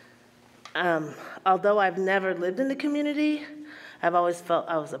 Although I've never lived in the community, I've always felt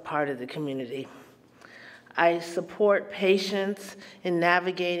I was a part of the community. I support patients in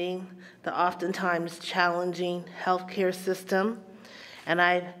navigating the oftentimes challenging healthcare system, and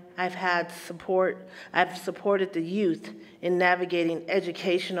I've supported the youth in navigating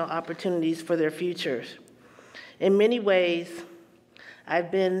educational opportunities for their futures. In many ways,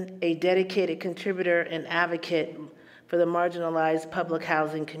 I've been a dedicated contributor and advocate for the marginalized public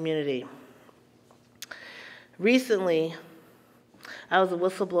housing community. Recently, I was a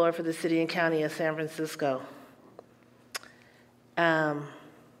whistleblower for the city and county of San Francisco. I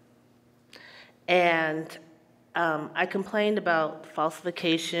complained about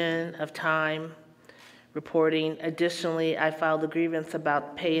falsification of time reporting. Additionally, I filed a grievance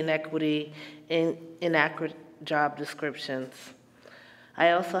about pay inequity and inaccurate job descriptions.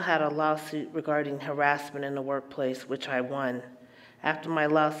 I also had a lawsuit regarding harassment in the workplace, which I won. After my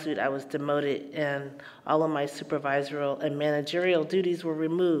lawsuit, I was demoted and all of my supervisorial and managerial duties were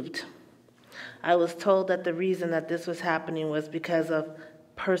removed. I was told that the reason that this was happening was because of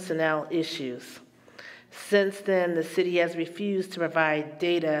personnel issues. Since then, the city has refused to provide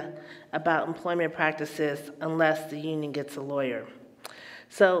data about employment practices unless the union gets a lawyer.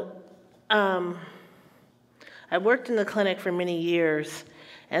 So I worked in the clinic for many years,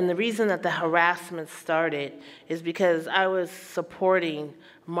 and the reason that the harassment started is because I was supporting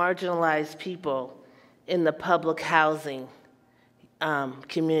marginalized people in the public housing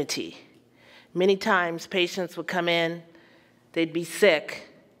community. Many times patients would come in, they'd be sick,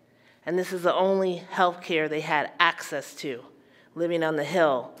 and this is the only health care they had access to, living on the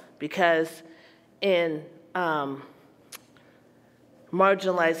Hill, because in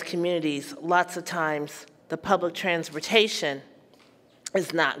marginalized communities, lots of times the public transportation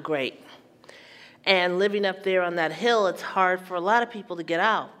is not great. And living up there on that hill, it's hard for a lot of people to get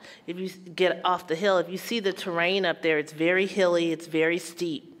out. If you get off the hill, if you see the terrain up there, it's very hilly, it's very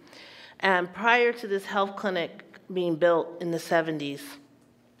steep. And prior to this health clinic being built in the 70s,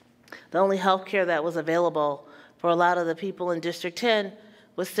 the only health care that was available for a lot of the people in District 10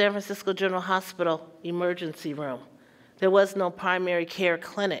 was San Francisco General Hospital emergency room. There was no primary care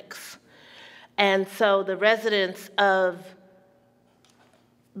clinics. And so the residents of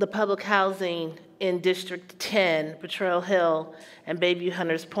the public housing in District 10, Potrero Hill and Bayview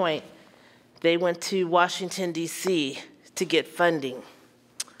Hunters Point, they went to Washington, D.C. to get funding.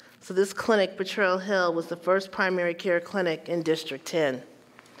 So this clinic, Potrero Hill, was the first primary care clinic in District 10.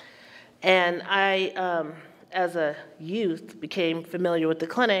 And I, as a youth, became familiar with the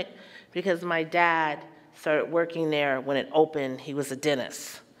clinic because my dad started working there when it opened. He was a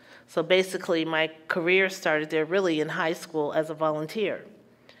dentist. So basically, my career started there really in high school as a volunteer.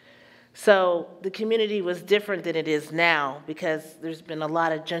 So the community was different than it is now because there's been a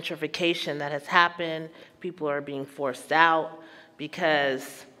lot of gentrification that has happened. People are being forced out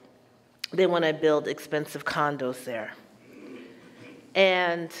because they want to build expensive condos there.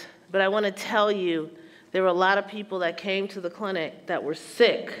 But I want to tell you, there were a lot of people that came to the clinic that were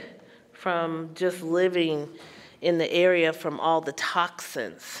sick from just living in the area from all the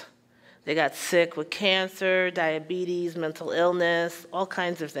toxins. They got sick with cancer, diabetes, mental illness, all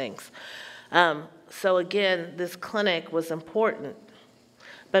kinds of things. So again, this clinic was important.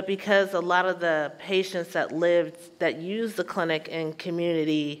 But because a lot of the patients that used the clinic in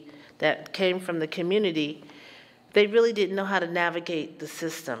community, that came from the community, they really didn't know how to navigate the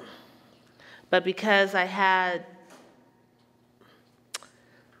system. But because I had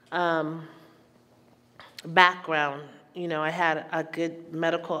background, you know, I had a good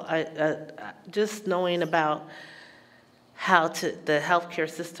medical, just knowing about how the healthcare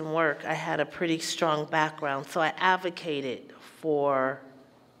system work, I had a pretty strong background. So I advocated for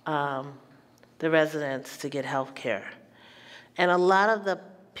the residents to get healthcare. And a lot of the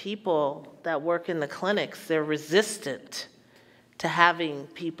people that work in the clinics, they're resistant to having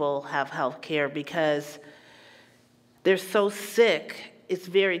people have health care because they're so sick, it's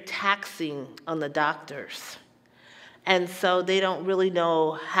very taxing on the doctors. And so they don't really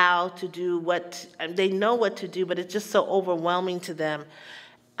know how to do they know what to do, but it's just so overwhelming to them.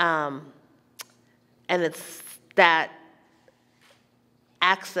 And it's that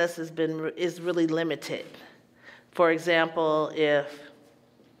access is really limited. For example, if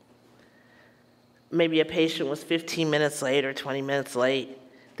maybe a patient was 15 minutes late or 20 minutes late,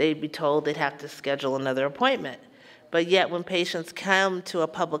 they'd be told they'd have to schedule another appointment. But yet when patients come to a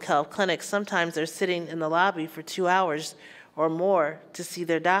public health clinic, sometimes they're sitting in the lobby for 2 hours or more to see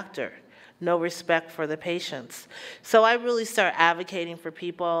their doctor. No respect for the patients. So I really start advocating for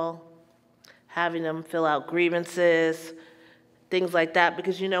people, having them fill out grievances, things like that,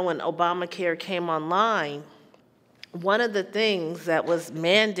 because you know when Obamacare came online, one of the things that was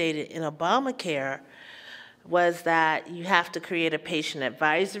mandated in Obamacare was that you have to create a patient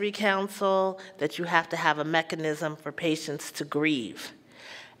advisory council, that you have to have a mechanism for patients to grieve.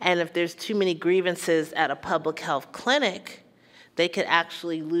 And if there's too many grievances at a public health clinic, they could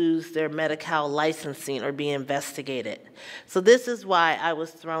actually lose their Medi-Cal licensing or be investigated. So this is why I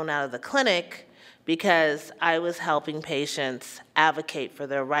was thrown out of the clinic, because I was helping patients advocate for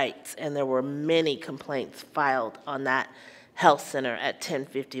their rights, and there were many complaints filed on that health center at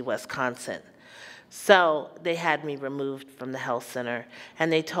 1050 Wisconsin. So they had me removed from the health center,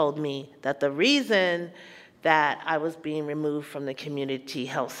 and they told me that the reason that I was being removed from the community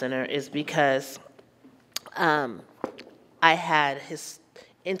health center is because I had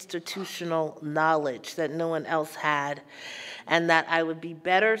institutional knowledge that no one else had, and that I would be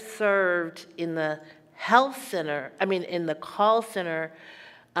better served in the health center, in the call center,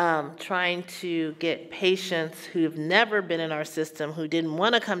 trying to get patients who've never been in our system, who didn't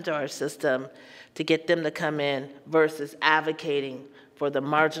want to come to our system, to get them to come in versus advocating for the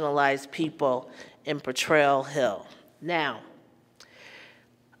marginalized people in Potrero Hill. Now,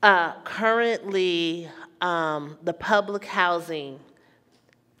 currently, the public housing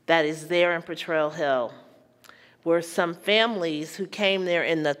that is there in Potrero Hill were some families who came there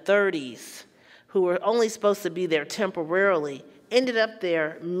in the 30s who were only supposed to be there temporarily, ended up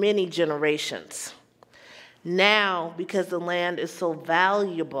there many generations. Now, because the land is so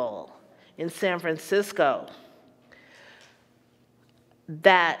valuable in San Francisco,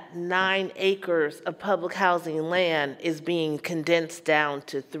 that 9 acres of public housing land is being condensed down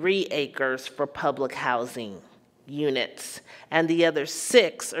to 3 acres for public housing units, and the other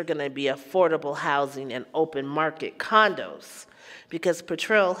 6 are going to be affordable housing and open market condos, because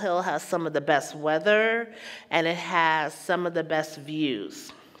Potrero Hill has some of the best weather and it has some of the best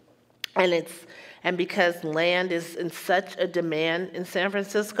views. And because land is in such a demand in San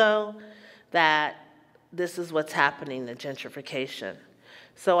Francisco, that this is what's happening, the gentrification.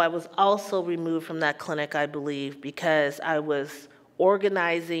 So I was also removed from that clinic, I believe, because I was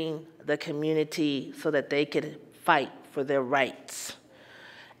organizing the community so that they could fight for their rights,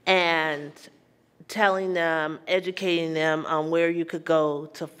 and telling them, educating them on where you could go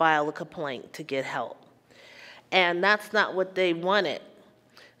to file a complaint to get help. And that's not what they wanted.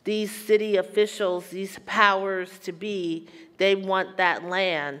 These city officials, these powers to be, they want that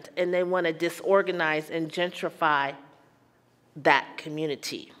land, and they want to disorganize and gentrify that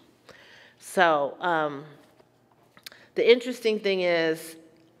community. So the interesting thing is,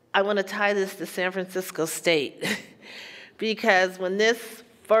 I want to tie this to San Francisco State because when this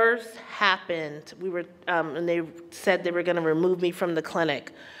first happened, we were, and they said they were going to remove me from the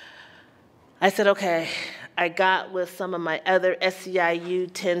clinic, I said, okay. I got with some of my other SEIU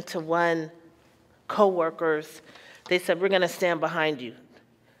 10-to-1 co-workers. They said, we're going to stand behind you.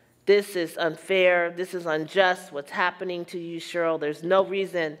 This is unfair. This is unjust. What's happening to you, Cheryl? There's no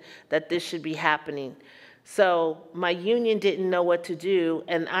reason that this should be happening. So my union didn't know what to do,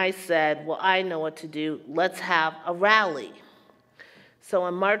 and I said, well, I know what to do. Let's have a rally. So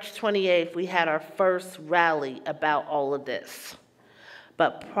on March 28th, we had our first rally about all of this.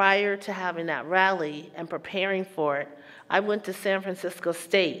 But prior to having that rally and preparing for it, I went to San Francisco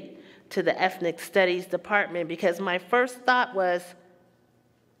State to the Ethnic Studies Department because my first thought was,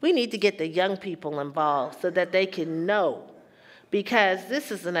 we need to get the young people involved so that they can know, because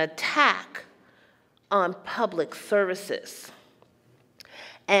this is an attack on public services.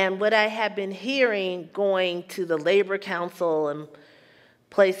 And what I had been hearing going to the Labor Council and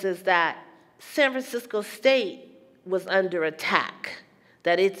places, that San Francisco State was under attack,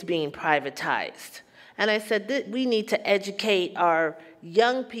 that it's being privatized. And I said, we need to educate our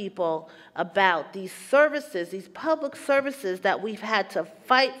young people about these services, these public services that we've had to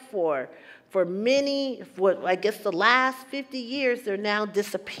fight for many, I guess the last 50 years, they're now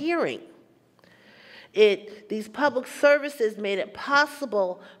disappearing. These public services made it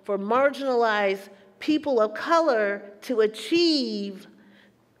possible for marginalized people of color to achieve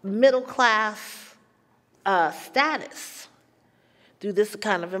middle-class status through this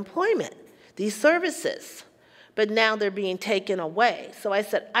kind of employment, these services. But now they're being taken away. So I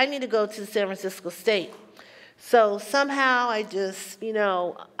said, I need to go to San Francisco State. So somehow I just,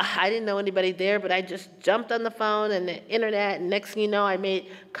 I didn't know anybody there, but I just jumped on the phone and the internet, and next thing you know, I made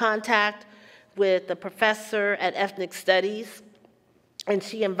contact with the professor at Ethnic Studies, and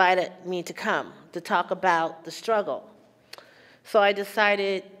she invited me to come to talk about the struggle. So I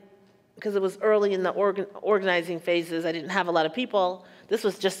decided, because it was early in the organizing phases, I didn't have a lot of people. This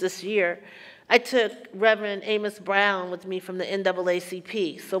was just this year. I took Reverend Amos Brown with me from the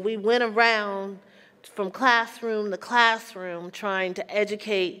NAACP. So we went around from classroom to classroom trying to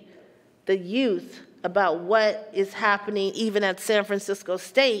educate the youth about what is happening even at San Francisco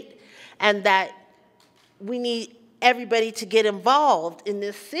State, and that we need everybody to get involved in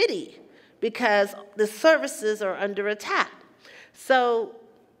this city because the services are under attack. So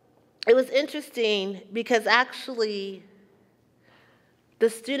it was interesting because actually the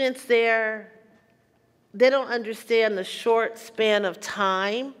students there, they don't understand the short span of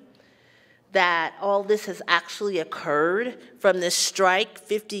time that all this has actually occurred, from this strike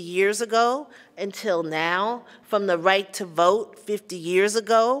 50 years ago until now, from the right to vote 50 years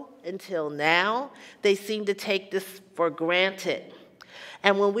ago until now. They seem to take this for granted.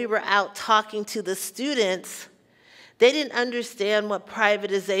 And when we were out talking to the students, they didn't understand what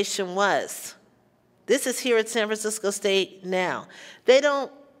privatization was. This is here at San Francisco State now. They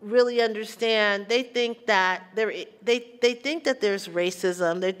don't really understand. They think that they think that there's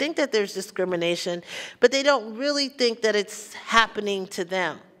racism. They think that there's discrimination, but they don't really think that it's happening to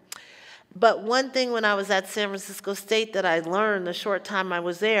them. But one thing when I was at San Francisco State that I learned the short time I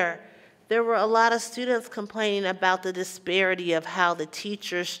was there were a lot of students complaining about the disparity of how the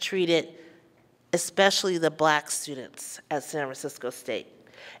teachers treated especially the black students at San Francisco State,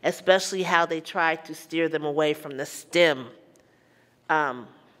 especially how they tried to steer them away from the STEM, the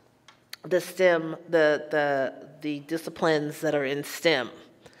disciplines that are in STEM,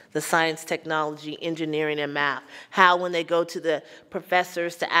 the science, technology, engineering, and math. How when they go to the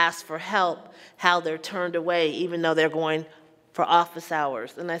professors to ask for help, how they're turned away even though they're going for office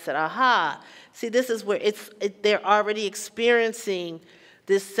hours. And I said, aha, see, this is where they're already experiencing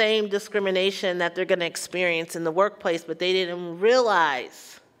this same discrimination that they're going to experience in the workplace, but they didn't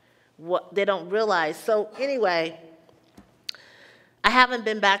realize they don't realize. So anyway, I haven't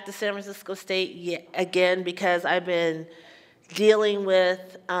been back to San Francisco State yet again because I've been dealing with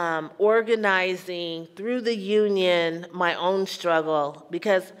organizing through the union my own struggle,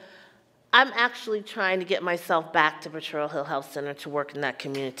 because I'm actually trying to get myself back to Potrero Hill Health Center to work in that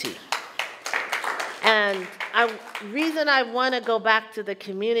community. And the reason I want to go back to the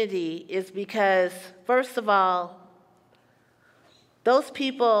community is because, first of all, those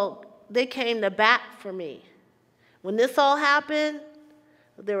people, they came to bat for me. When this all happened,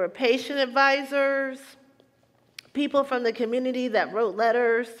 there were patient advisors, people from the community that wrote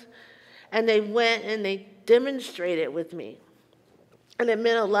letters, and they went and they demonstrated with me. And it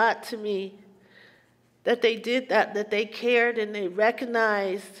meant a lot to me that they did that, that they cared and they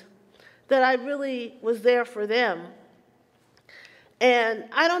recognized that I really was there for them. And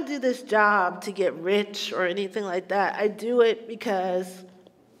I don't do this job to get rich or anything like that. I do it because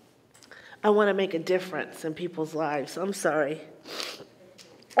I want to make a difference in people's lives. I'm sorry.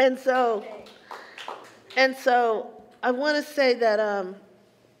 And so I want to say that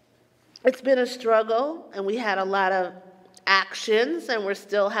it's been a struggle, and we had a lot of actions, and we're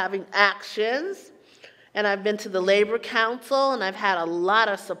still having actions. And I've been to the Labor Council, and I've had a lot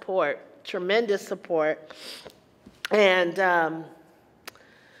of support, tremendous support. And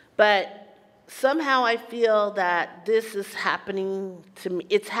but somehow I feel that this is happening to me.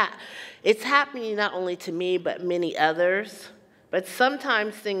 It's happening not only to me, but many others. But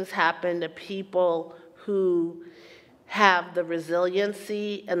sometimes things happen to people who have the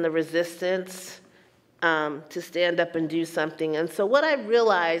resiliency and the resistance to stand up and do something. And so what I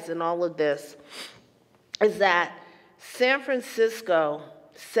realized in all of this is that San Francisco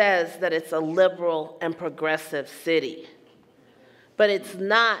says that it's a liberal and progressive city, but it's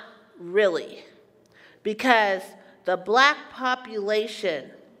not really, because the black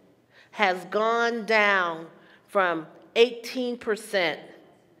population has gone down from 18%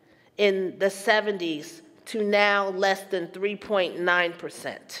 in the 70s to now less than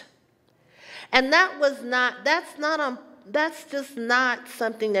 3.9%. And that's just not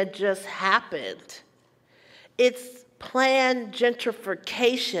something that just happened. It's planned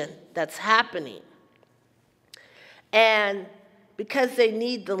gentrification that's happening. And because they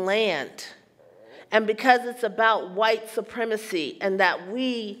need the land, and because it's about white supremacy, and that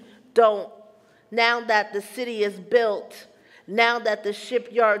we don't, now that the city is built, now that the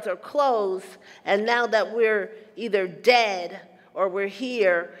shipyards are closed, and now that we're either dead or we're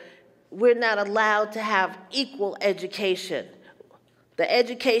here, we're not allowed to have equal education. The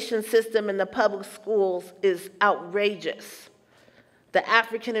education system in the public schools is outrageous. The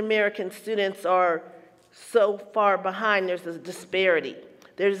African American students are so far behind, there's a disparity.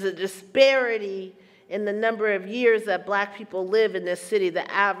 There's a disparity in the number of years that black people live in this city. The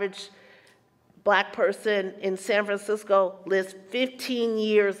average black person in San Francisco lives 15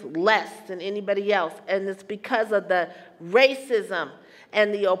 years less than anybody else, and it's because of the racism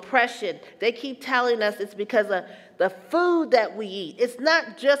and the oppression. They keep telling us it's because of the food that we eat. It's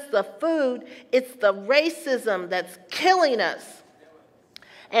not just the food, it's the racism that's killing us.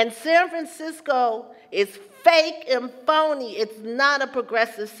 And San Francisco is fake and phony. It's not a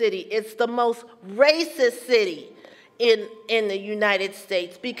progressive city. It's the most racist city in the United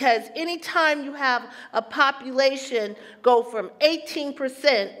States, because anytime you have a population go from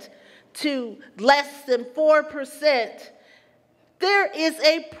 18% to less than 4%, there is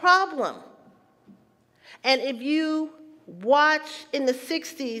a problem. And if you watch in the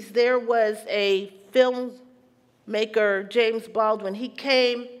 60s, there was a filmmaker, James Baldwin. He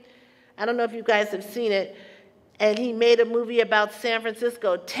came, I don't know if you guys have seen it, and he made a movie about San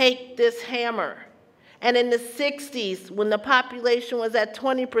Francisco, Take This Hammer. And in the 60s, when the population was at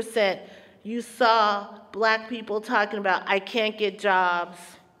 20%, you saw black people talking about, I can't get jobs,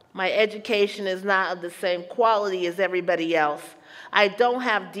 my education is not of the same quality as everybody else, I don't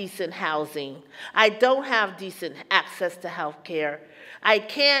have decent housing, I don't have decent access to health care, I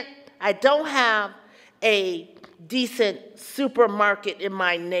don't have a decent supermarket in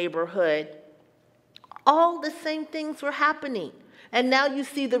my neighborhood. All the same things were happening. And now you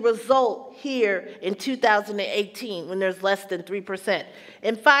see the result here in 2018 when there's less than 3%.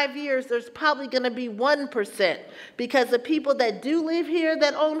 In 5 years, there's probably going to be 1%, because the people that do live here,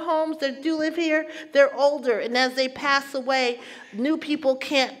 that own homes, that do live here, they're older. And as they pass away, new people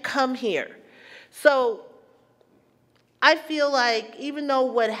can't come here. So I feel like even though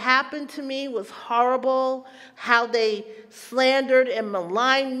what happened to me was horrible, how they slandered and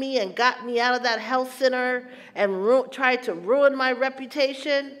maligned me and got me out of that health center and tried to ruin my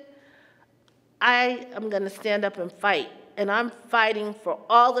reputation, I am going to stand up and fight. And I'm fighting for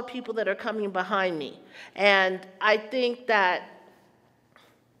all the people that are coming behind me. And I think that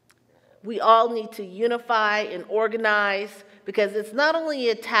we all need to unify and organize, because it's not only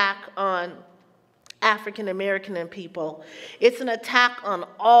an attack on African American and people, it's an attack on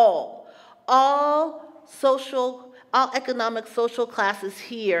all all economic social classes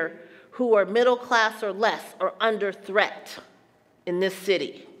here who are middle class or less are under threat in this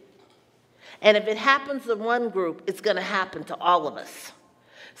city. And if it happens to one group, it's going to happen to all of us.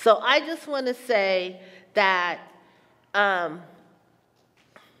 So I just want to say that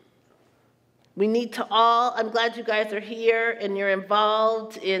we need to all, I'm glad you guys are here and you're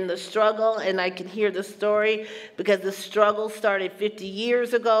involved in the struggle, and I can hear the story because the struggle started 50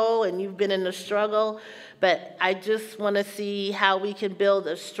 years ago and you've been in the struggle. But I just want to see how we can build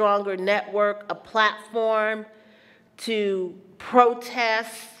a stronger network, a platform to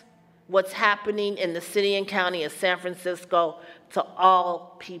protest what's happening in the city and county of San Francisco to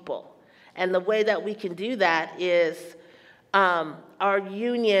all people. And the way that we can do that is our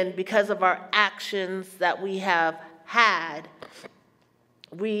union, because of our actions that we have had,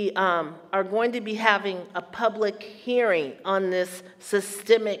 we are going to be having a public hearing on this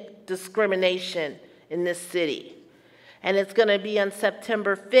systemic discrimination in this city. And it's going to be on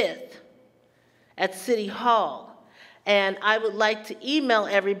September 5th at City Hall. And I would like to email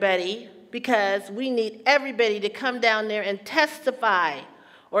everybody because we need everybody to come down there and testify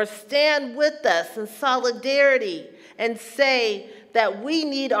or stand with us in solidarity and say that we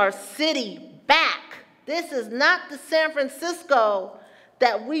need our city back. This is not the San Francisco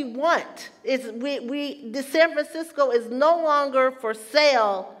that we want. The San Francisco is no longer for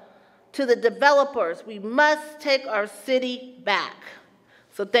sale to the developers. We must take our city back.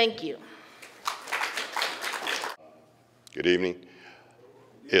 So thank you. Good evening.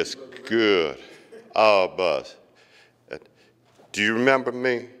 It's good. Oh, Buzz. Do you remember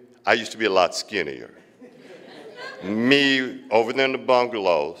me? I used to be a lot skinnier. Me over there in the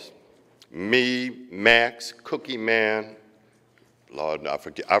bungalows, me, Max, Cookie Man. Lord, I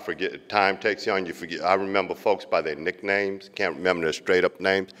forget, time takes you on, you forget. I remember folks by their nicknames, can't remember their straight up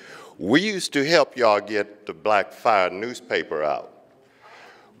names. We used to help y'all get the Black Fire newspaper out.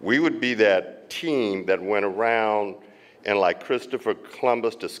 We would be that team that went around and like Christopher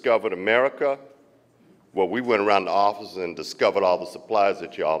Columbus discovered America, well, we went around the office and discovered all the supplies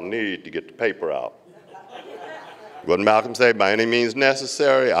that y'all need to get the paper out. What Malcolm said, by any means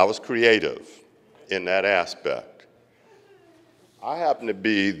necessary, I was creative in that aspect. I happen to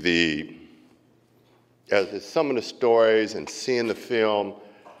be as some of the stories and seeing the film,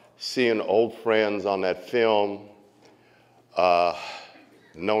 seeing old friends on that film,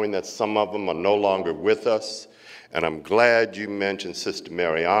 knowing that some of them are no longer with us. And I'm glad you mentioned Sister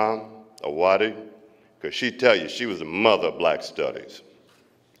Marianne Awadi, because she'd tell you she was the mother of Black studies.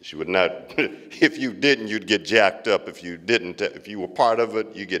 She would not, if you didn't, you'd get jacked up. If you didn't, if you were part of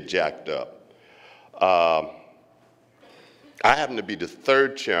it, you get jacked up. I happen to be the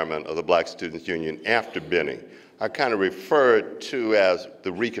third chairman of the Black Students Union after Benny. I kind of refer it to as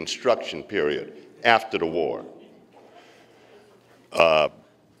the Reconstruction period after the war.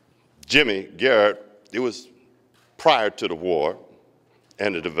 Jimmy Garrett, it was prior to the war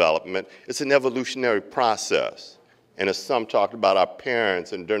and the development. It's an evolutionary process. And as some talked about our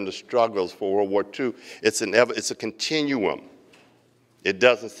parents and during the struggles for World War II, it's a continuum. It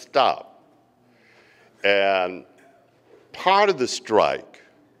doesn't stop. And part of the strike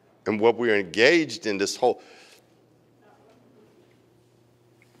and what we're engaged in, this whole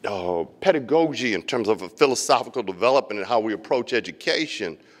pedagogy in terms of a philosophical development and how we approach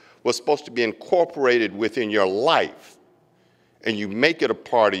education was supposed to be incorporated within your life. And you make it a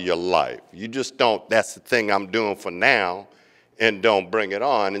part of your life. You just don't, that's the thing I'm doing for now, and don't bring it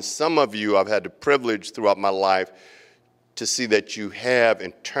on. And some of you, I've had the privilege throughout my life to see that you have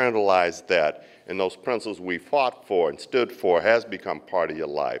internalized that, and those principles we fought for and stood for has become part of your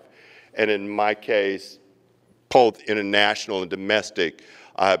life. And in my case, both international and domestic,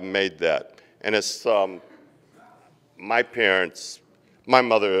 I have made that. And it's my parents, my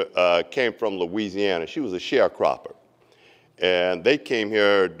mother came from Louisiana. She was a sharecropper. And they came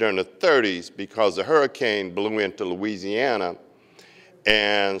here during the 30s because a hurricane blew into Louisiana.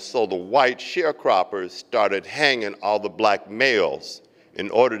 And so the white sharecroppers started hanging all the black males.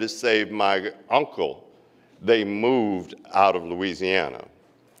 In order to save my uncle, they moved out of Louisiana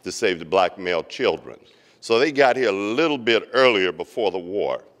to save the black male children. So they got here a little bit earlier before the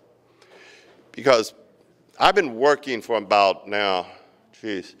war. Because I've been working for about now,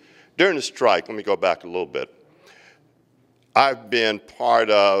 during the strike, let me go back a little bit. I've been part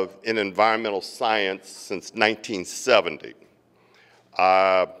of in environmental science since 1970.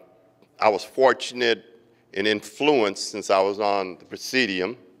 I was fortunate and influenced since I was on the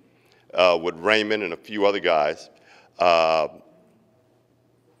Presidium with Raymond and a few other guys. Ron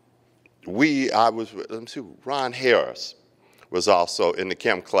Harris was also in the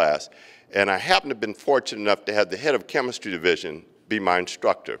chem class. And I happened to have been fortunate enough to have the head of chemistry division be my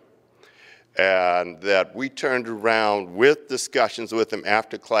instructor. And that we turned around with discussions with him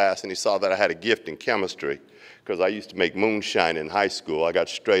after class, and he saw that I had a gift in chemistry, because I used to make moonshine in high school. I got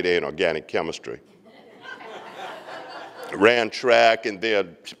straight A in organic chemistry. Ran track, and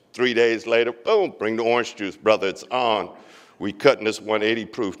then 3 days later, boom, bring the orange juice, brother, it's on. We cutting this 180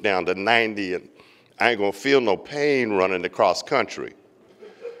 proof down to 90, and I ain't gonna feel no pain running across country.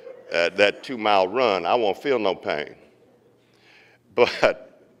 That 2-mile run, I won't feel no pain.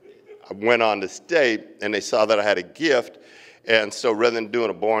 But I went on to state, and they saw that I had a gift, and so rather than doing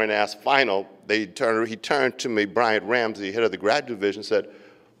a boring-ass final, he turned to me, Bryant Ramsey, head of the graduate division, said,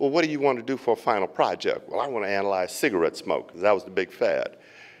 well, what do you want to do for a final project? Well, I want to analyze cigarette smoke, because that was the big fad.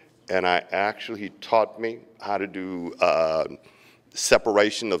 And he taught me how to do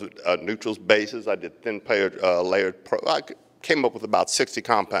separation of neutrals, bases. I did thin layered, I came up with about 60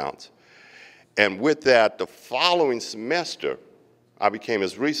 compounds. And with that, the following semester, I became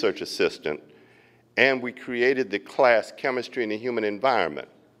his research assistant, and we created the class Chemistry in the Human Environment.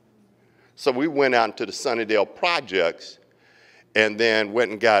 So we went out into the Sunnydale projects and then went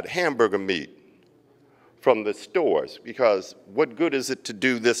and got hamburger meat from the stores, because what good is it to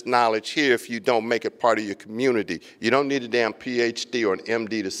do this knowledge here if you don't make it part of your community? You don't need a damn PhD or an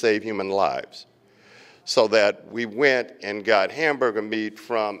MD to save human lives. So that we went and got hamburger meat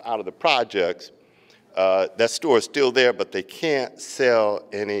from out of the projects. That store is still there, but they can't sell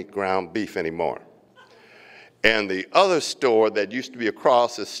any ground beef anymore. And the other store that used to be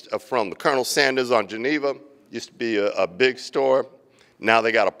across is from the Colonel Sanders on Geneva, used to be a big store. Now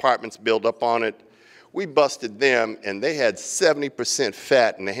they got apartments built up on it. We busted them, and they had 70%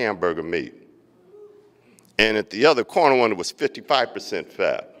 fat in the hamburger meat. And at the other corner one, it was 55%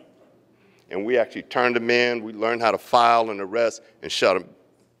 fat. And we actually turned them in. We learned how to file and arrest and shut them.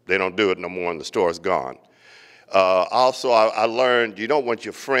 They don't do it no more, and the store's gone. Also, I learned you don't want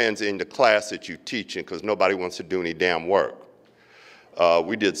your friends in the class that you teach in, because nobody wants to do any damn work.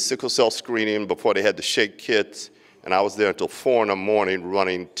 We did sickle cell screening before they had the shake kits, and I was there until 4 in the morning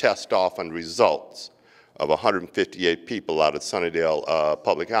running test off on results of 158 people out at Sunnydale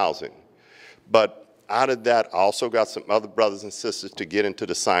Public Housing. But out of that, I also got some other brothers and sisters to get into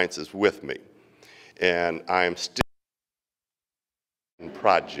the sciences with me. And I am still in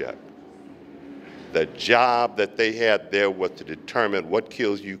project. The job that they had there was to determine what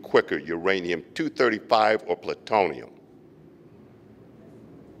kills you quicker, uranium-235 or plutonium.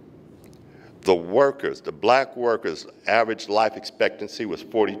 The workers, the black workers' average life expectancy was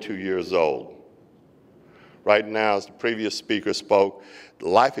 42 years old. Right now, as the previous speaker spoke, the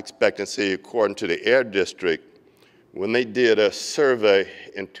life expectancy, according to the Air District, when they did a survey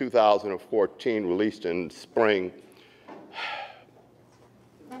in 2014, released in spring,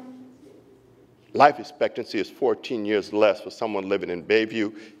 life expectancy is 14 years less for someone living in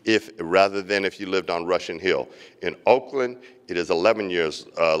Bayview rather than if you lived on Russian Hill. In Oakland, it is 11 years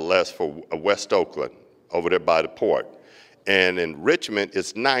less for West Oakland, over there by the port. And in Richmond,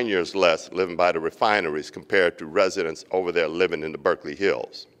 it's 9 years less living by the refineries compared to residents over there living in the Berkeley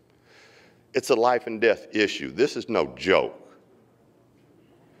Hills. It's a life and death issue. This is no joke.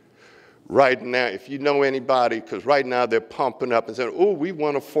 Right now, if you know anybody, because right now they're pumping up and saying, oh, we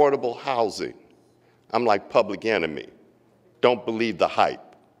want affordable housing. I'm like Public Enemy. Don't believe the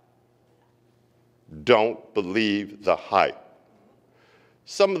hype. Don't believe the hype.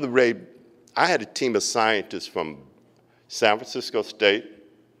 Some of the I had a team of scientists from San Francisco State,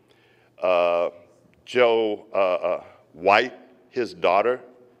 Joe White, his daughter,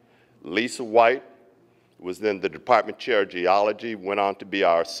 Lisa White, was then the department chair of geology, went on to be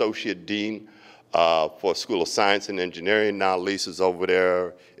our associate dean for School of Science and Engineering. Now Lisa's over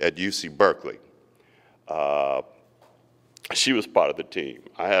there at UC Berkeley. She was part of the team.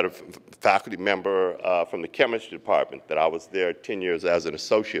 I had a faculty member from the chemistry department that I was there 10 years as an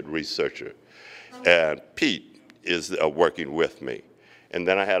associate researcher. And Pete is working with me. And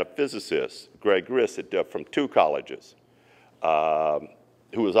then I had a physicist, Greg Grissett, from 2 colleges,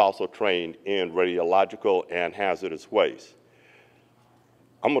 who was also trained in radiological and hazardous waste.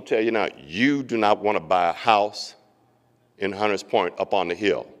 I'm gonna tell you now, you do not want to buy a house in Hunters Point up on the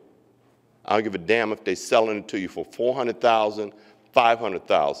hill. I don't give a damn if they're selling it to you for $400,000,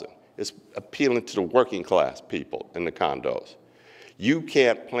 $500,000. It's appealing to the working class people in the condos. You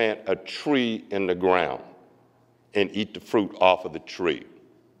can't plant a tree in the ground and eat the fruit off of the tree.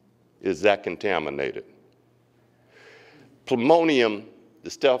 Is that contaminated? Plutonium, the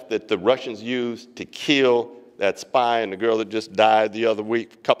stuff that the Russians used to kill that spy and the girl that just died the other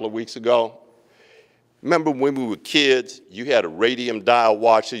week, a couple of weeks ago, Remember when we were kids, you had a radium dial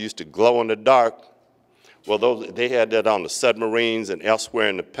watch that used to glow in the dark? Well, they had that on the submarines and elsewhere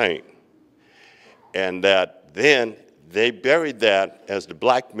in the paint. And that then they buried that as the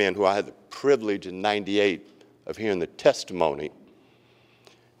black men who I had the privilege in '98 of hearing the testimony.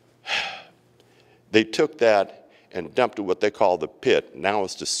 They took that and dumped it what they call the pit. Now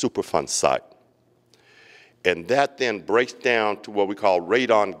it's the Superfund site. And that then breaks down to what we call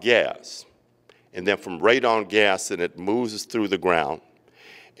radon gas. And then from radon gas, then it moves through the ground.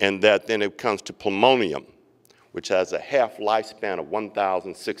 And that then it comes to plutonium, which has a half lifespan of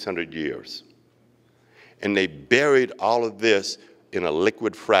 1,600 years. And they buried all of this in a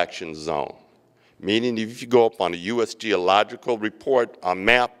liquid fraction zone, meaning if you go up on the U.S. Geological Report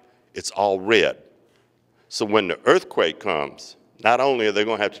map, it's all red. So when the earthquake comes, not only are they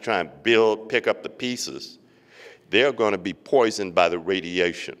going to have to try and pick up the pieces, they're going to be poisoned by the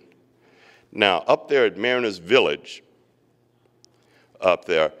radiation. Now, up there at Mariners Village, up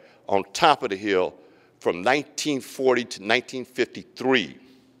there, on top of the hill, from 1940 to 1953,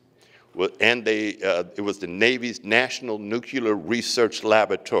 and it was the Navy's National Nuclear Research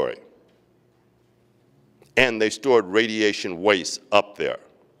Laboratory. And they stored radiation waste up there.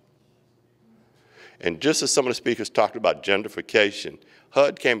 And just as some of the speakers talked about gentrification,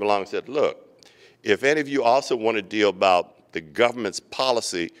 HUD came along and said, look, if any of you also want to deal about the government's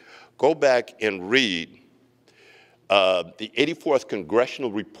policy, go back and read the 84th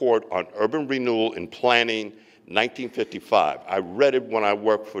Congressional Report on Urban Renewal and Planning, 1955. I read it when I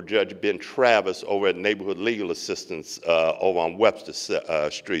worked for Judge Ben Travis over at Neighborhood Legal Assistance over on Webster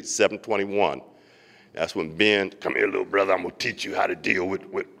Street, 721. That's when Ben, come here, little brother, I'm going to teach you how to deal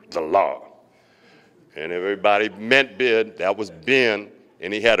with the law. And everybody met Ben. That was Ben,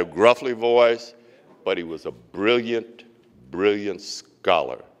 and he had a gruffly voice, but he was a brilliant, brilliant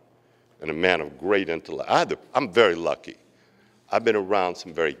scholar and a man of great intellect. I'm very lucky. I've been around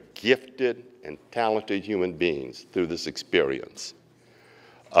some very gifted and talented human beings through this experience.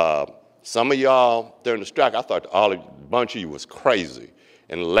 Some of y'all during the strike, I thought a bunch of you was crazy.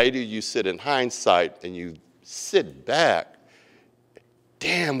 And later you sit in hindsight and you sit back,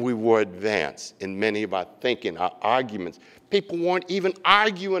 damn, we were advanced in many of our thinking, our arguments. People weren't even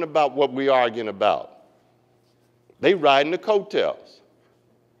arguing about what we're arguing about. They riding the coattails.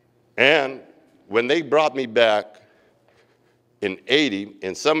 And when they brought me back in '80,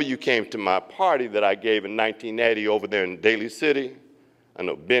 and some of you came to my party that I gave in 1980 over there in Daly City. I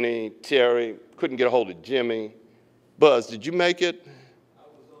know Benny, Terry, couldn't get a hold of Jimmy. Buzz, did you make it? I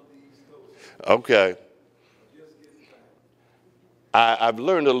was on the East Coast. Okay. I've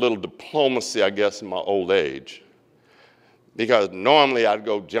learned a little diplomacy, I guess, in my old age. Because normally I'd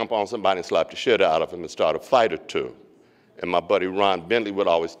go jump on somebody and slap the shit out of him and start a fight or two. And my buddy Ron Bentley would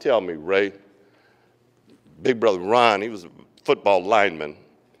always tell me, Ray, big brother Ron, he was a football lineman.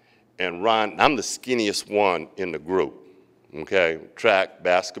 And Ron, I'm the skinniest one in the group, okay? Track,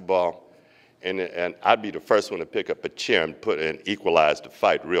 basketball. And I'd be the first one to pick up a chair and equalize the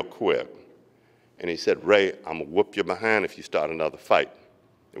fight real quick. And he said, Ray, I'm gonna whoop your behind if you start another fight.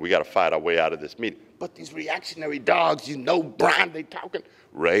 And we gotta fight our way out of this meeting. But these reactionary dogs, you know, Brian, they talking.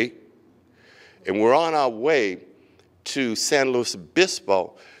 Ray. And we're on our way to San Luis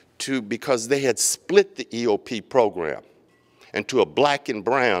Obispo because they had split the EOP program into a black and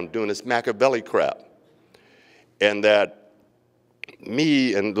brown doing this Machiavelli crap. And that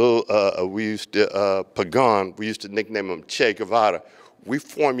me and Pagan, we used to nickname him Che Guevara. We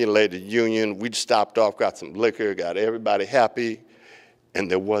formulated a union, we stopped off, got some liquor, got everybody happy, and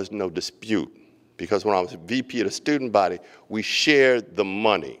there was no dispute. Because when I was VP of the student body, we shared the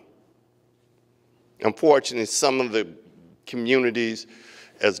money. Unfortunately, some of the communities,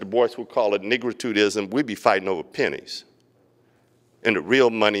 as the boys would call it, negritudism, we'd be fighting over pennies. And the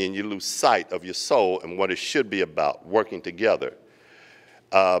real money, and you lose sight of your soul and what it should be about, working together.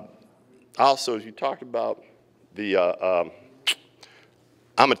 Also, as you talked about,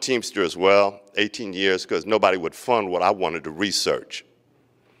 I'm a Teamster as well, 18 years, because nobody would fund what I wanted to research.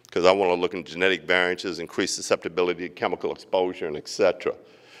 Because I want to look at genetic variances, increased susceptibility to chemical exposure, and et cetera.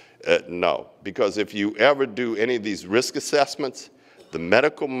 No, because if you ever do any of these risk assessments, the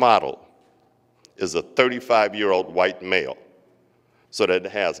medical model is a 35-year-old white male. So that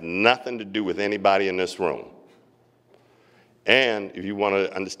it has nothing to do with anybody in this room. And if you want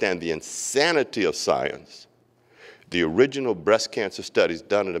to understand the insanity of science, the original breast cancer studies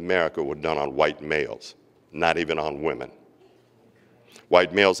done in America were done on white males, not even on women.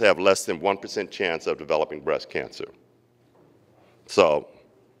 White males have less than 1% chance of developing breast cancer. So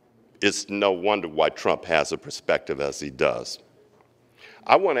it's no wonder why Trump has a perspective as he does.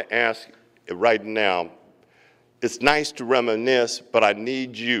 I want to ask right now, it's nice to reminisce, but I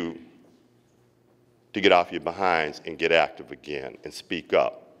need you to get off your behinds and get active again and speak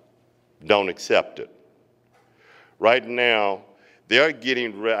up. Don't accept it. Right now, they're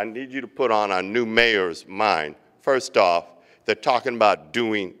getting ready. I need you to put on our new mayor's mind. First off, they're talking about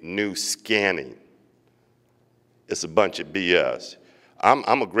doing new scanning. It's a bunch of BS.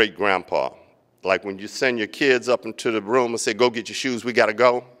 I'm a great grandpa. Like when you send your kids up into the room and say, go get your shoes, we gotta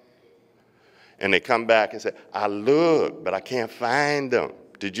go. And they come back and say, I looked, but I can't find them.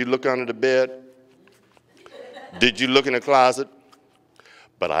 Did you look under the bed? Did you look in the closet?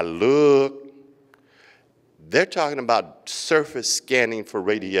 But I looked. They're talking about surface scanning for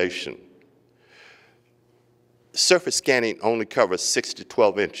radiation. Surface scanning only covers 6 to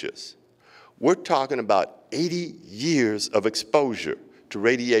 12 inches. We're talking about 80 years of exposure to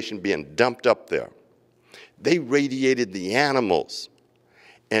radiation being dumped up there. They radiated the animals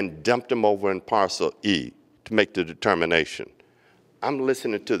and dumped them over in Parcel E to make the determination. I'm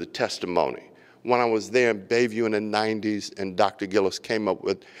listening to the testimony. When I was there in Bayview in the 90s and Dr. Gillis came up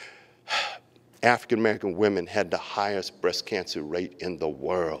with African-American women had the highest breast cancer rate in the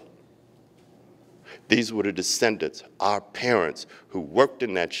world. These were the descendants, our parents, who worked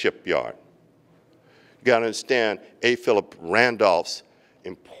in that shipyard. You gotta understand A. Philip Randolph's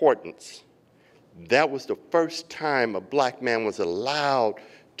importance. That was the first time a black man was allowed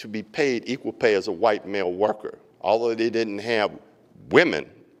to be paid equal pay as a white male worker, although they didn't have women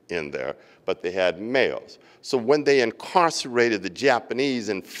in there, but they had males. So when they incarcerated the Japanese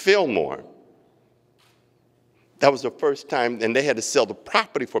in Fillmore, that was the first time, and they had to sell the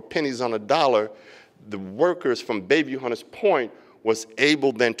property for pennies on a dollar. The workers from Bayview Hunters Point was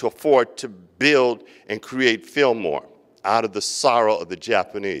able then to afford to build and create Fillmore out of the sorrow of the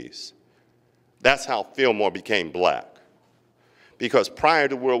Japanese. That's how Fillmore became black. Because prior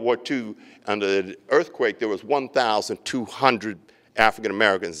to World War II, under the earthquake, there was 1,200 African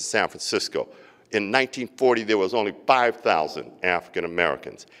Americans in San Francisco. In 1940, there was only 5,000 African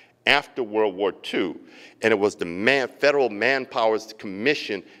Americans. After World War II, and it was the Federal Manpower's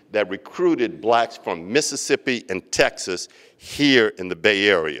Commission that recruited blacks from Mississippi and Texas here in the Bay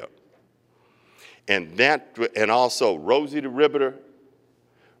Area. And also Rosie the Riveter,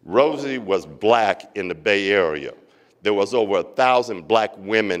 Rosie was black in the Bay Area. There was over 1,000 black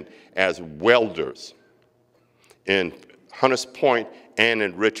women as welders in Hunters Point and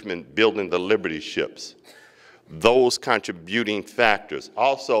in Richmond building the Liberty ships. Those contributing factors.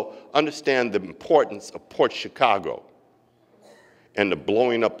 Also, understand the importance of Port Chicago and the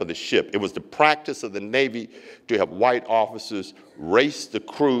blowing up of the ship. It was the practice of the Navy to have white officers race the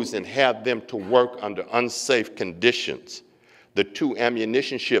crews and have them to work under unsafe conditions. The 2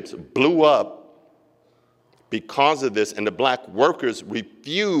 ammunition ships blew up because of this, and the black workers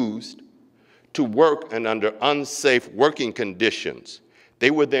refused to work under unsafe working conditions.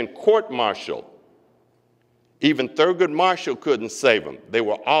 They were then court-martialed. Even Thurgood Marshall couldn't save them. They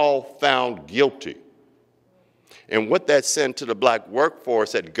were all found guilty. And what that sent to the black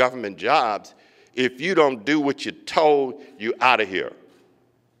workforce at government jobs, if you don't do what you're told, you're out of here.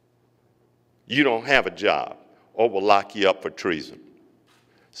 You don't have a job, or we'll lock you up for treason.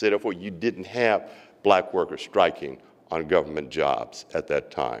 So therefore, you didn't have black workers striking on government jobs at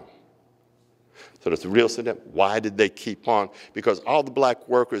that time. So that's the real incident. Why did they keep on? Because all the black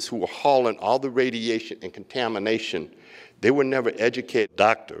workers who were hauling all the radiation and contamination, they were never educated.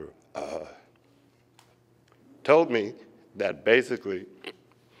 Doctor told me that basically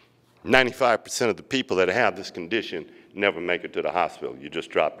 95% of the people that have this condition never make it to the hospital. You just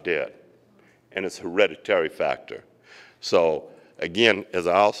drop dead. And it's a hereditary factor. So again, as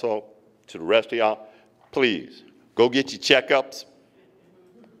I also, to the rest of y'all, please, go get your checkups.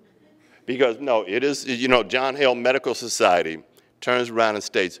 Because no, it is, you know, John Hale Medical Society turns around and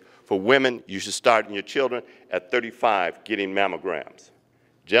states, for women, you should start in your children at 35 getting mammograms.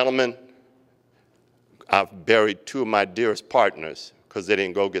 Gentlemen, I've buried 2 of my dearest partners because they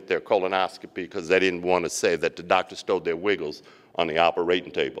didn't go get their colonoscopy because they didn't want to say that the doctor stole their wiggles on the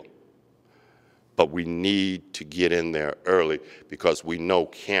operating table. But we need to get in there early because we know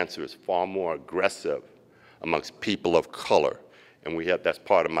cancer is far more aggressive amongst people of color. And we have, that's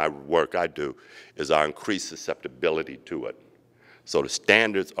part of my work I do, is our increased susceptibility to it. So the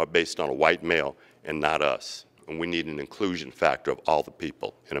standards are based on a white male and not us. And we need an inclusion factor of all the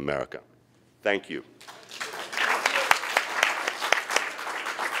people in America. Thank you.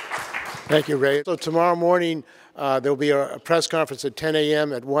 Thank you, Ray. So tomorrow morning, there'll be a press conference at 10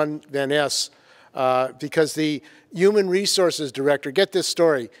 a.m. at 1 Van Ness because the Human Resources Director, get this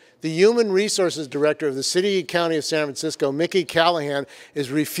story, the Human Resources Director of the City and County of San Francisco, Mickey Callahan, is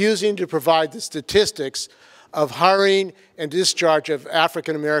refusing to provide the statistics of hiring and discharge of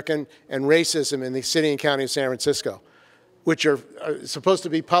African American and racism in the City and County of San Francisco, which are supposed to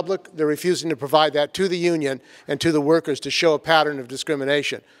be public. They're refusing to provide that to the union and to the workers to show a pattern of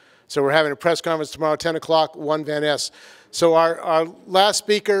discrimination. So we're having a press conference tomorrow, 10 o'clock, 1 Van Ness. So our last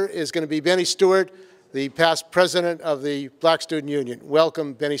speaker is going to be Benny Stewart, the past president of the Black Student Union.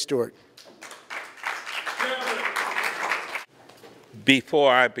 Welcome, Benny Stewart.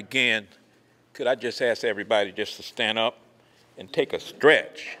 Before I begin, could I just ask everybody just to stand up and take a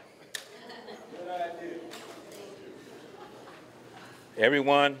stretch?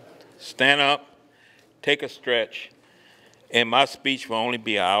 Everyone, stand up, take a stretch, and my speech will only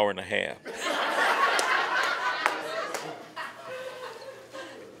be an hour and a half.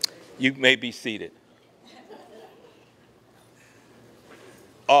 You may be seated.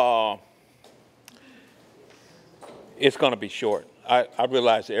 It's going to be short. I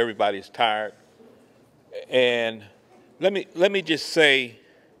realize that everybody's tired. And let me just say,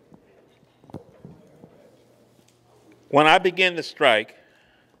 when I began the strike,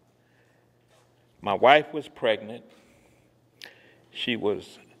 my wife was pregnant. She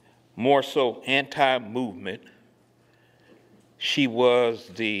was more so anti-movement. She was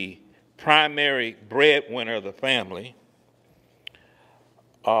the primary breadwinner of the family.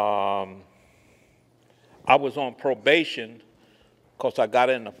 I was on probation because I got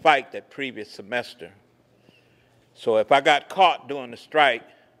in a fight that previous semester. So if I got caught during the strike,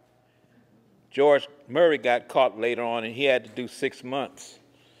 George Murray got caught later on, and he had to do 6 months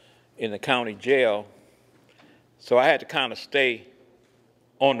in the county jail. So I had to kind of stay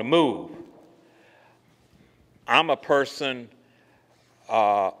on the move. I'm a person,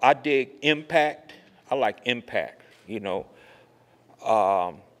 I dig impact. I like impact, you know.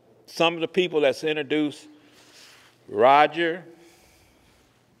 Some of the people that's introduced, Roger,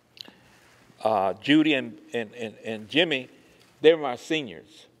 Judy, and Jimmy, they were my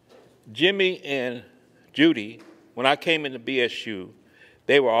seniors. Jimmy and Judy, when I came into BSU,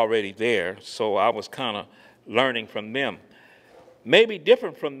 they were already there, so I was kind of learning from them. Maybe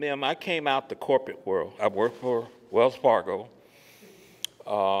different from them, I came out the corporate world. I worked for Wells Fargo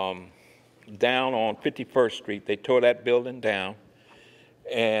down on 51st Street. They tore that building down,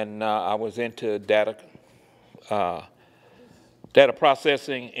 and I was into data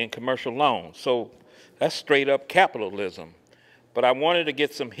processing and commercial loans. So that's straight up capitalism. But I wanted to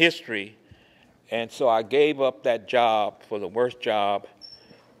get some history, and so I gave up that job for the worst job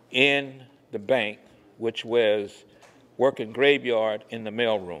in the bank, which was working graveyard in the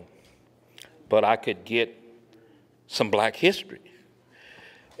mailroom. But I could get some black history,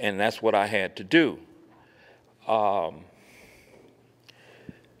 and that's what I had to do. So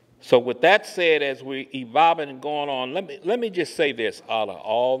with that said, as we're evolving and going on, let me just say this, out of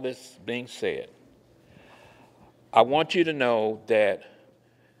all this being said. I want you to know that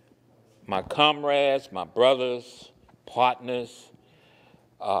my comrades, my brothers, partners,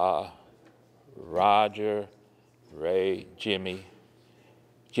 Roger, Ray, Jimmy.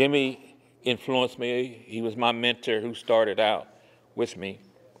 Jimmy influenced me. He was my mentor who started out with me.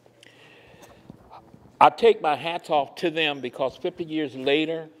 I take my hats off to them because 50 years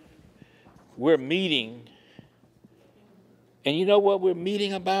later, we're meeting, and you know what we're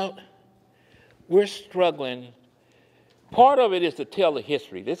meeting about? We're struggling. Part of it is to tell the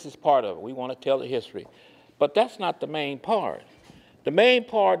history. This is part of it. We want to tell the history. But that's not the main part. The main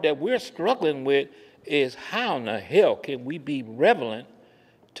part that we're struggling with is how in the hell can we be relevant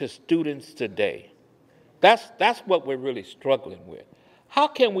to students today? That's what we're really struggling with. How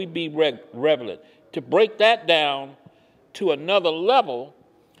can we be relevant? To break that down to another level,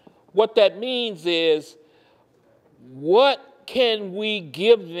 what that means is, what can we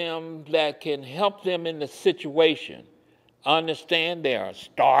give them that can help them in the situation? Understand there are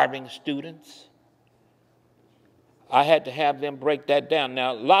starving students. I had to have them break that down.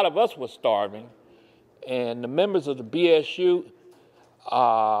 Now, a lot of us were starving, and the members of the BSU,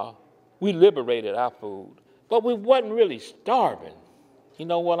 we liberated our food, but we wasn't really starving. You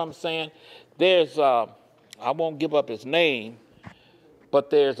know what I'm saying? There's, I won't give up his name, but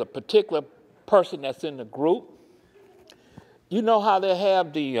there's a particular person that's in the group. You know how they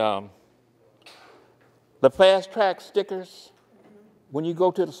have the fast track stickers when you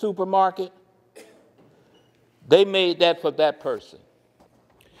go to the supermarket? They made that for that person.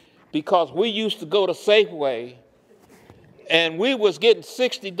 Because we used to go to Safeway and we was getting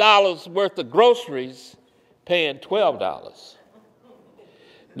 $60 worth of groceries paying $12.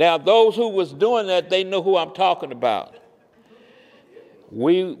 Now, those who was doing that, they know who I'm talking about.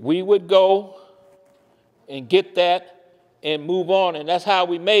 We would go and get that and move on, and that's how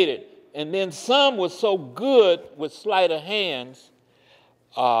we made it. And then some was so good with sleight of hands,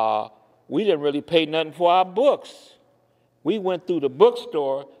 we didn't really pay nothing for our books. We went through the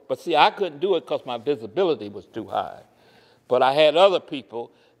bookstore, but see, I couldn't do it because my visibility was too high. But I had other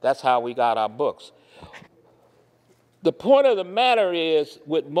people, that's how we got our books. The point of the matter is,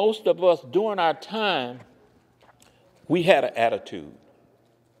 with most of us during our time, we had an attitude,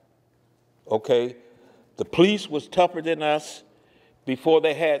 okay? The police was tougher than us. Before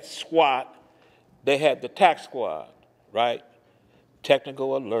they had SWAT, they had the tax squad, right?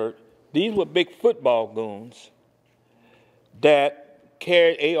 Technical alert. These were big football goons that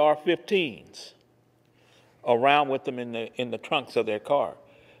carried AR-15s around with them in the trunks of their car.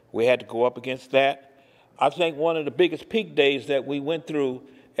 We had to go up against that. I think one of the biggest peak days that we went through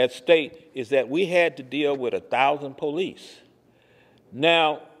at State is that we had to deal with 1,000 police.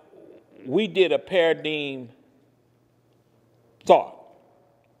 Now, we did a paradigm thought.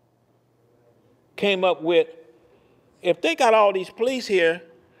 Came up with, if they got all these police here,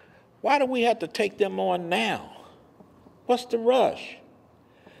 why do we have to take them on now? What's the rush?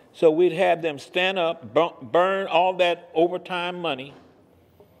 So we'd have them stand up, burn all that overtime money,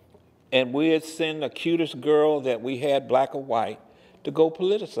 and we'd send the cutest girl that we had, black or white, to go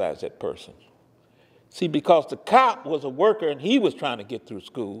politicize that person. See, because the cop was a worker and he was trying to get through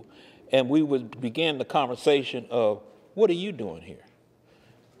school, and we would begin the conversation of, what are you doing here?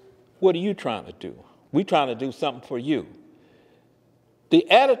 What are you trying to do? We're trying to do something for you. The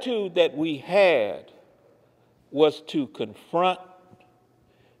attitude that we had was to confront,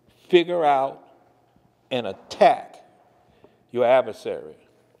 figure out, and attack your adversary.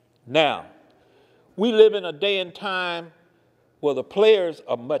 Now, we live in a day and time where the players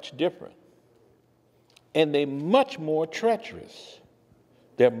are much different, and they're much more treacherous.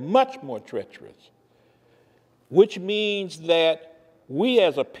 They're much more treacherous, which means that we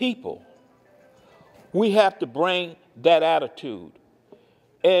as a people, we have to bring that attitude.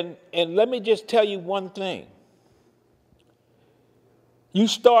 And let me just tell you one thing. You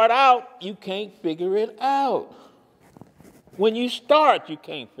start out, you can't figure it out. When you start, you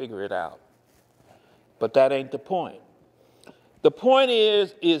can't figure it out. But that ain't the point. The point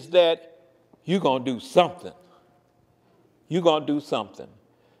is that you're going to do something. You're going to do something.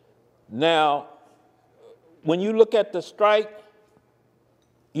 Now, when you look at the strike,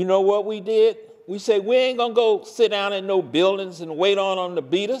 you know what we did? We say, we ain't going to go sit down in no buildings and wait on them to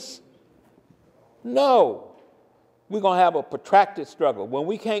beat us. No. We're going to have a protracted struggle. When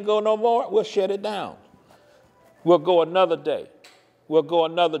we can't go no more, we'll shut it down. We'll go another day. We'll go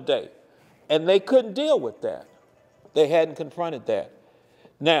another day. And they couldn't deal with that. They hadn't confronted that.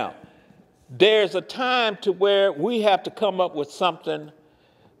 Now, there's a time to where we have to come up with something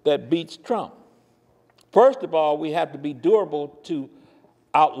that beats Trump. First of all, we have to be durable to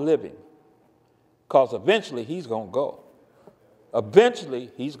outlive him, because eventually he's going to go. Eventually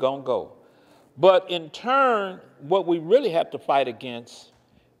he's going to go. But in turn, what we really have to fight against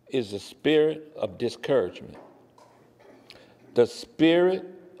is the spirit of discouragement. The spirit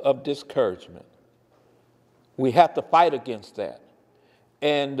of discouragement. We have to fight against that.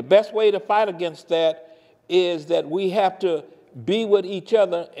 And the best way to fight against that is that we have to be with each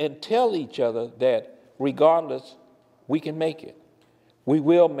other and tell each other that regardless, we can make it. We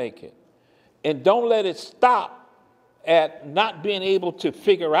will make it. And don't let it stop at not being able to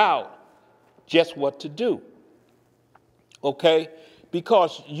figure out just what to do. Okay?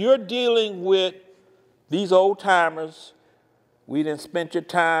 Because you're dealing with these old timers. We didn't spend your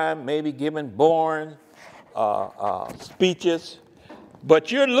time maybe giving boring speeches,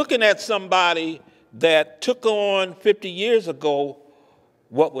 but you're looking at somebody that took on 50 years ago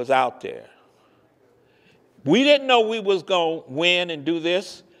what was out there. We didn't know we was going to win and do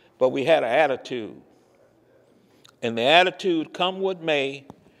this, but we had an attitude. And the attitude, come what may,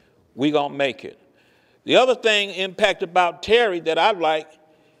 we going to make it. The other thing impact about Terry that I like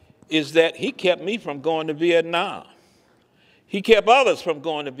is that he kept me from going to Vietnam. He kept others from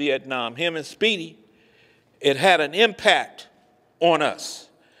going to Vietnam, him and Speedy. It had an impact on us.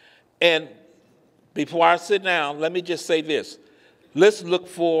 And before I sit down, let me just say this. Let's look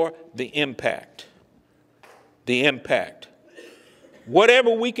for the impact. The impact.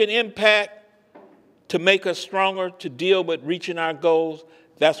 Whatever we can impact to make us stronger, to deal with reaching our goals,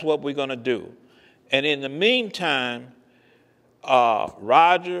 that's what we're going to do. And in the meantime,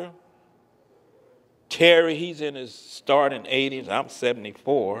 Roger, Terry, he's in his starting 80s. I'm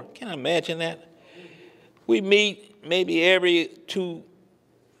 74. Can you imagine that? We meet maybe every 2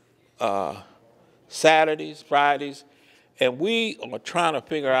 Saturdays, Fridays, and we are trying to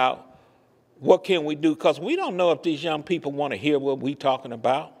figure out what can we do, because we don't know if these young people want to hear what we're talking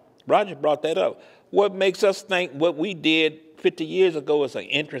about. Roger brought that up. What makes us think what we did 50 years ago is of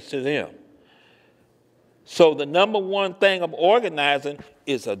interest to them? So the number one thing of organizing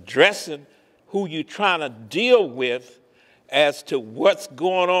is addressing who you're trying to deal with as to what's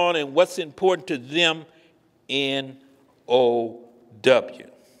going on and what's important to them in OW.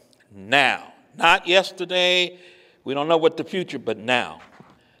 Now, not yesterday. We don't know what the future, but now.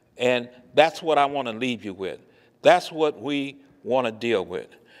 And that's what I want to leave you with. That's what we want to deal with.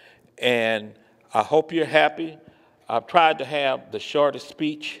 And I hope you're happy. I've tried to have the shortest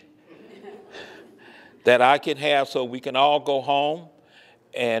speech that I can have so we can all go home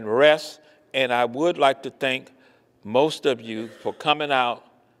and rest. And I would like to thank most of you for coming out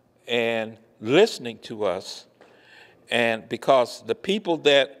and listening to us. And because the people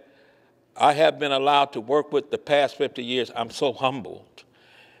that I have been allowed to work with the past 50 years, I'm so humbled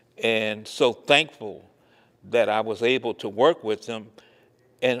and so thankful that I was able to work with them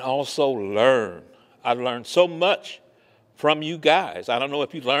and also learn. I learned so much from you guys. I don't know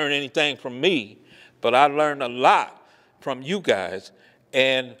if you learned anything from me, but I learned a lot from you guys.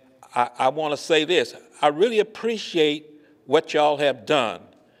 And I want to say this. I really appreciate what y'all have done.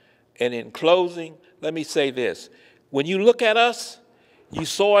 And in closing, let me say this. When you look at us, you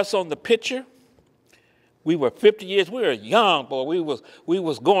saw us on the picture. We were 50 years, we were young, boy, we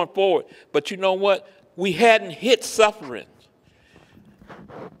was going forward. But you know what? We hadn't hit suffering.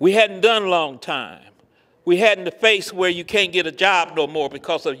 We hadn't done long time. We hadn't the face where you can't get a job no more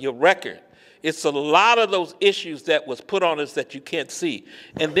because of your record. It's a lot of those issues that was put on us that you can't see.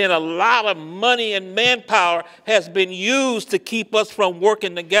 And then a lot of money and manpower has been used to keep us from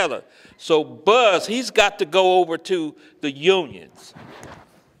working together. So Buzz, he's got to go over to the unions.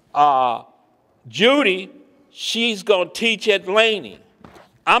 Judy, she's going to teach at Laney.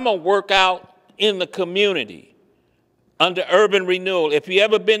 I'm going to work out in the community under urban renewal. If you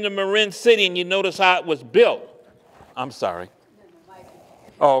ever been to Marin City and you notice how it was built, I'm sorry.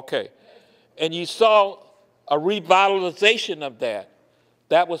 Oh, okay. And you saw a revitalization of that.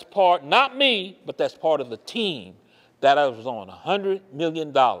 That was part, not me, but that's part of the team that I was on, $100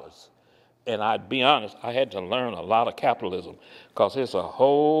 million. And I'd be honest, I had to learn a lot of capitalism because there's a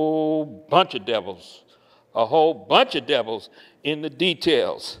whole bunch of devils in the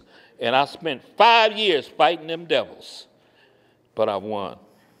details. And I spent 5 years fighting them devils, but I won.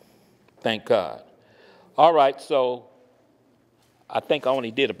 Thank God. All right, so I think I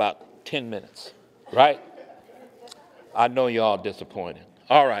only did about 10 minutes, right? I know you're all disappointed.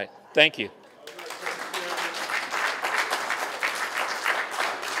 All right, thank you.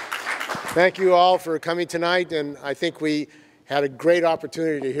 Thank you all for coming tonight, and I think we had a great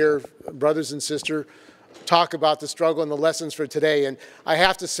opportunity to hear brothers and sisters talk about the struggle and the lessons for today. And I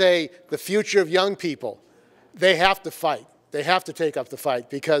have to say, the future of young people, they have to fight. They have to take up the fight,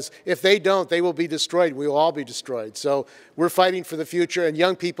 because if they don't, they will be destroyed. We will all be destroyed. So we're fighting for the future, and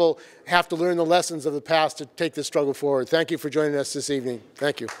young people have to learn the lessons of the past to take this struggle forward. Thank you for joining us this evening.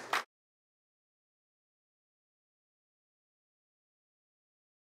 Thank you.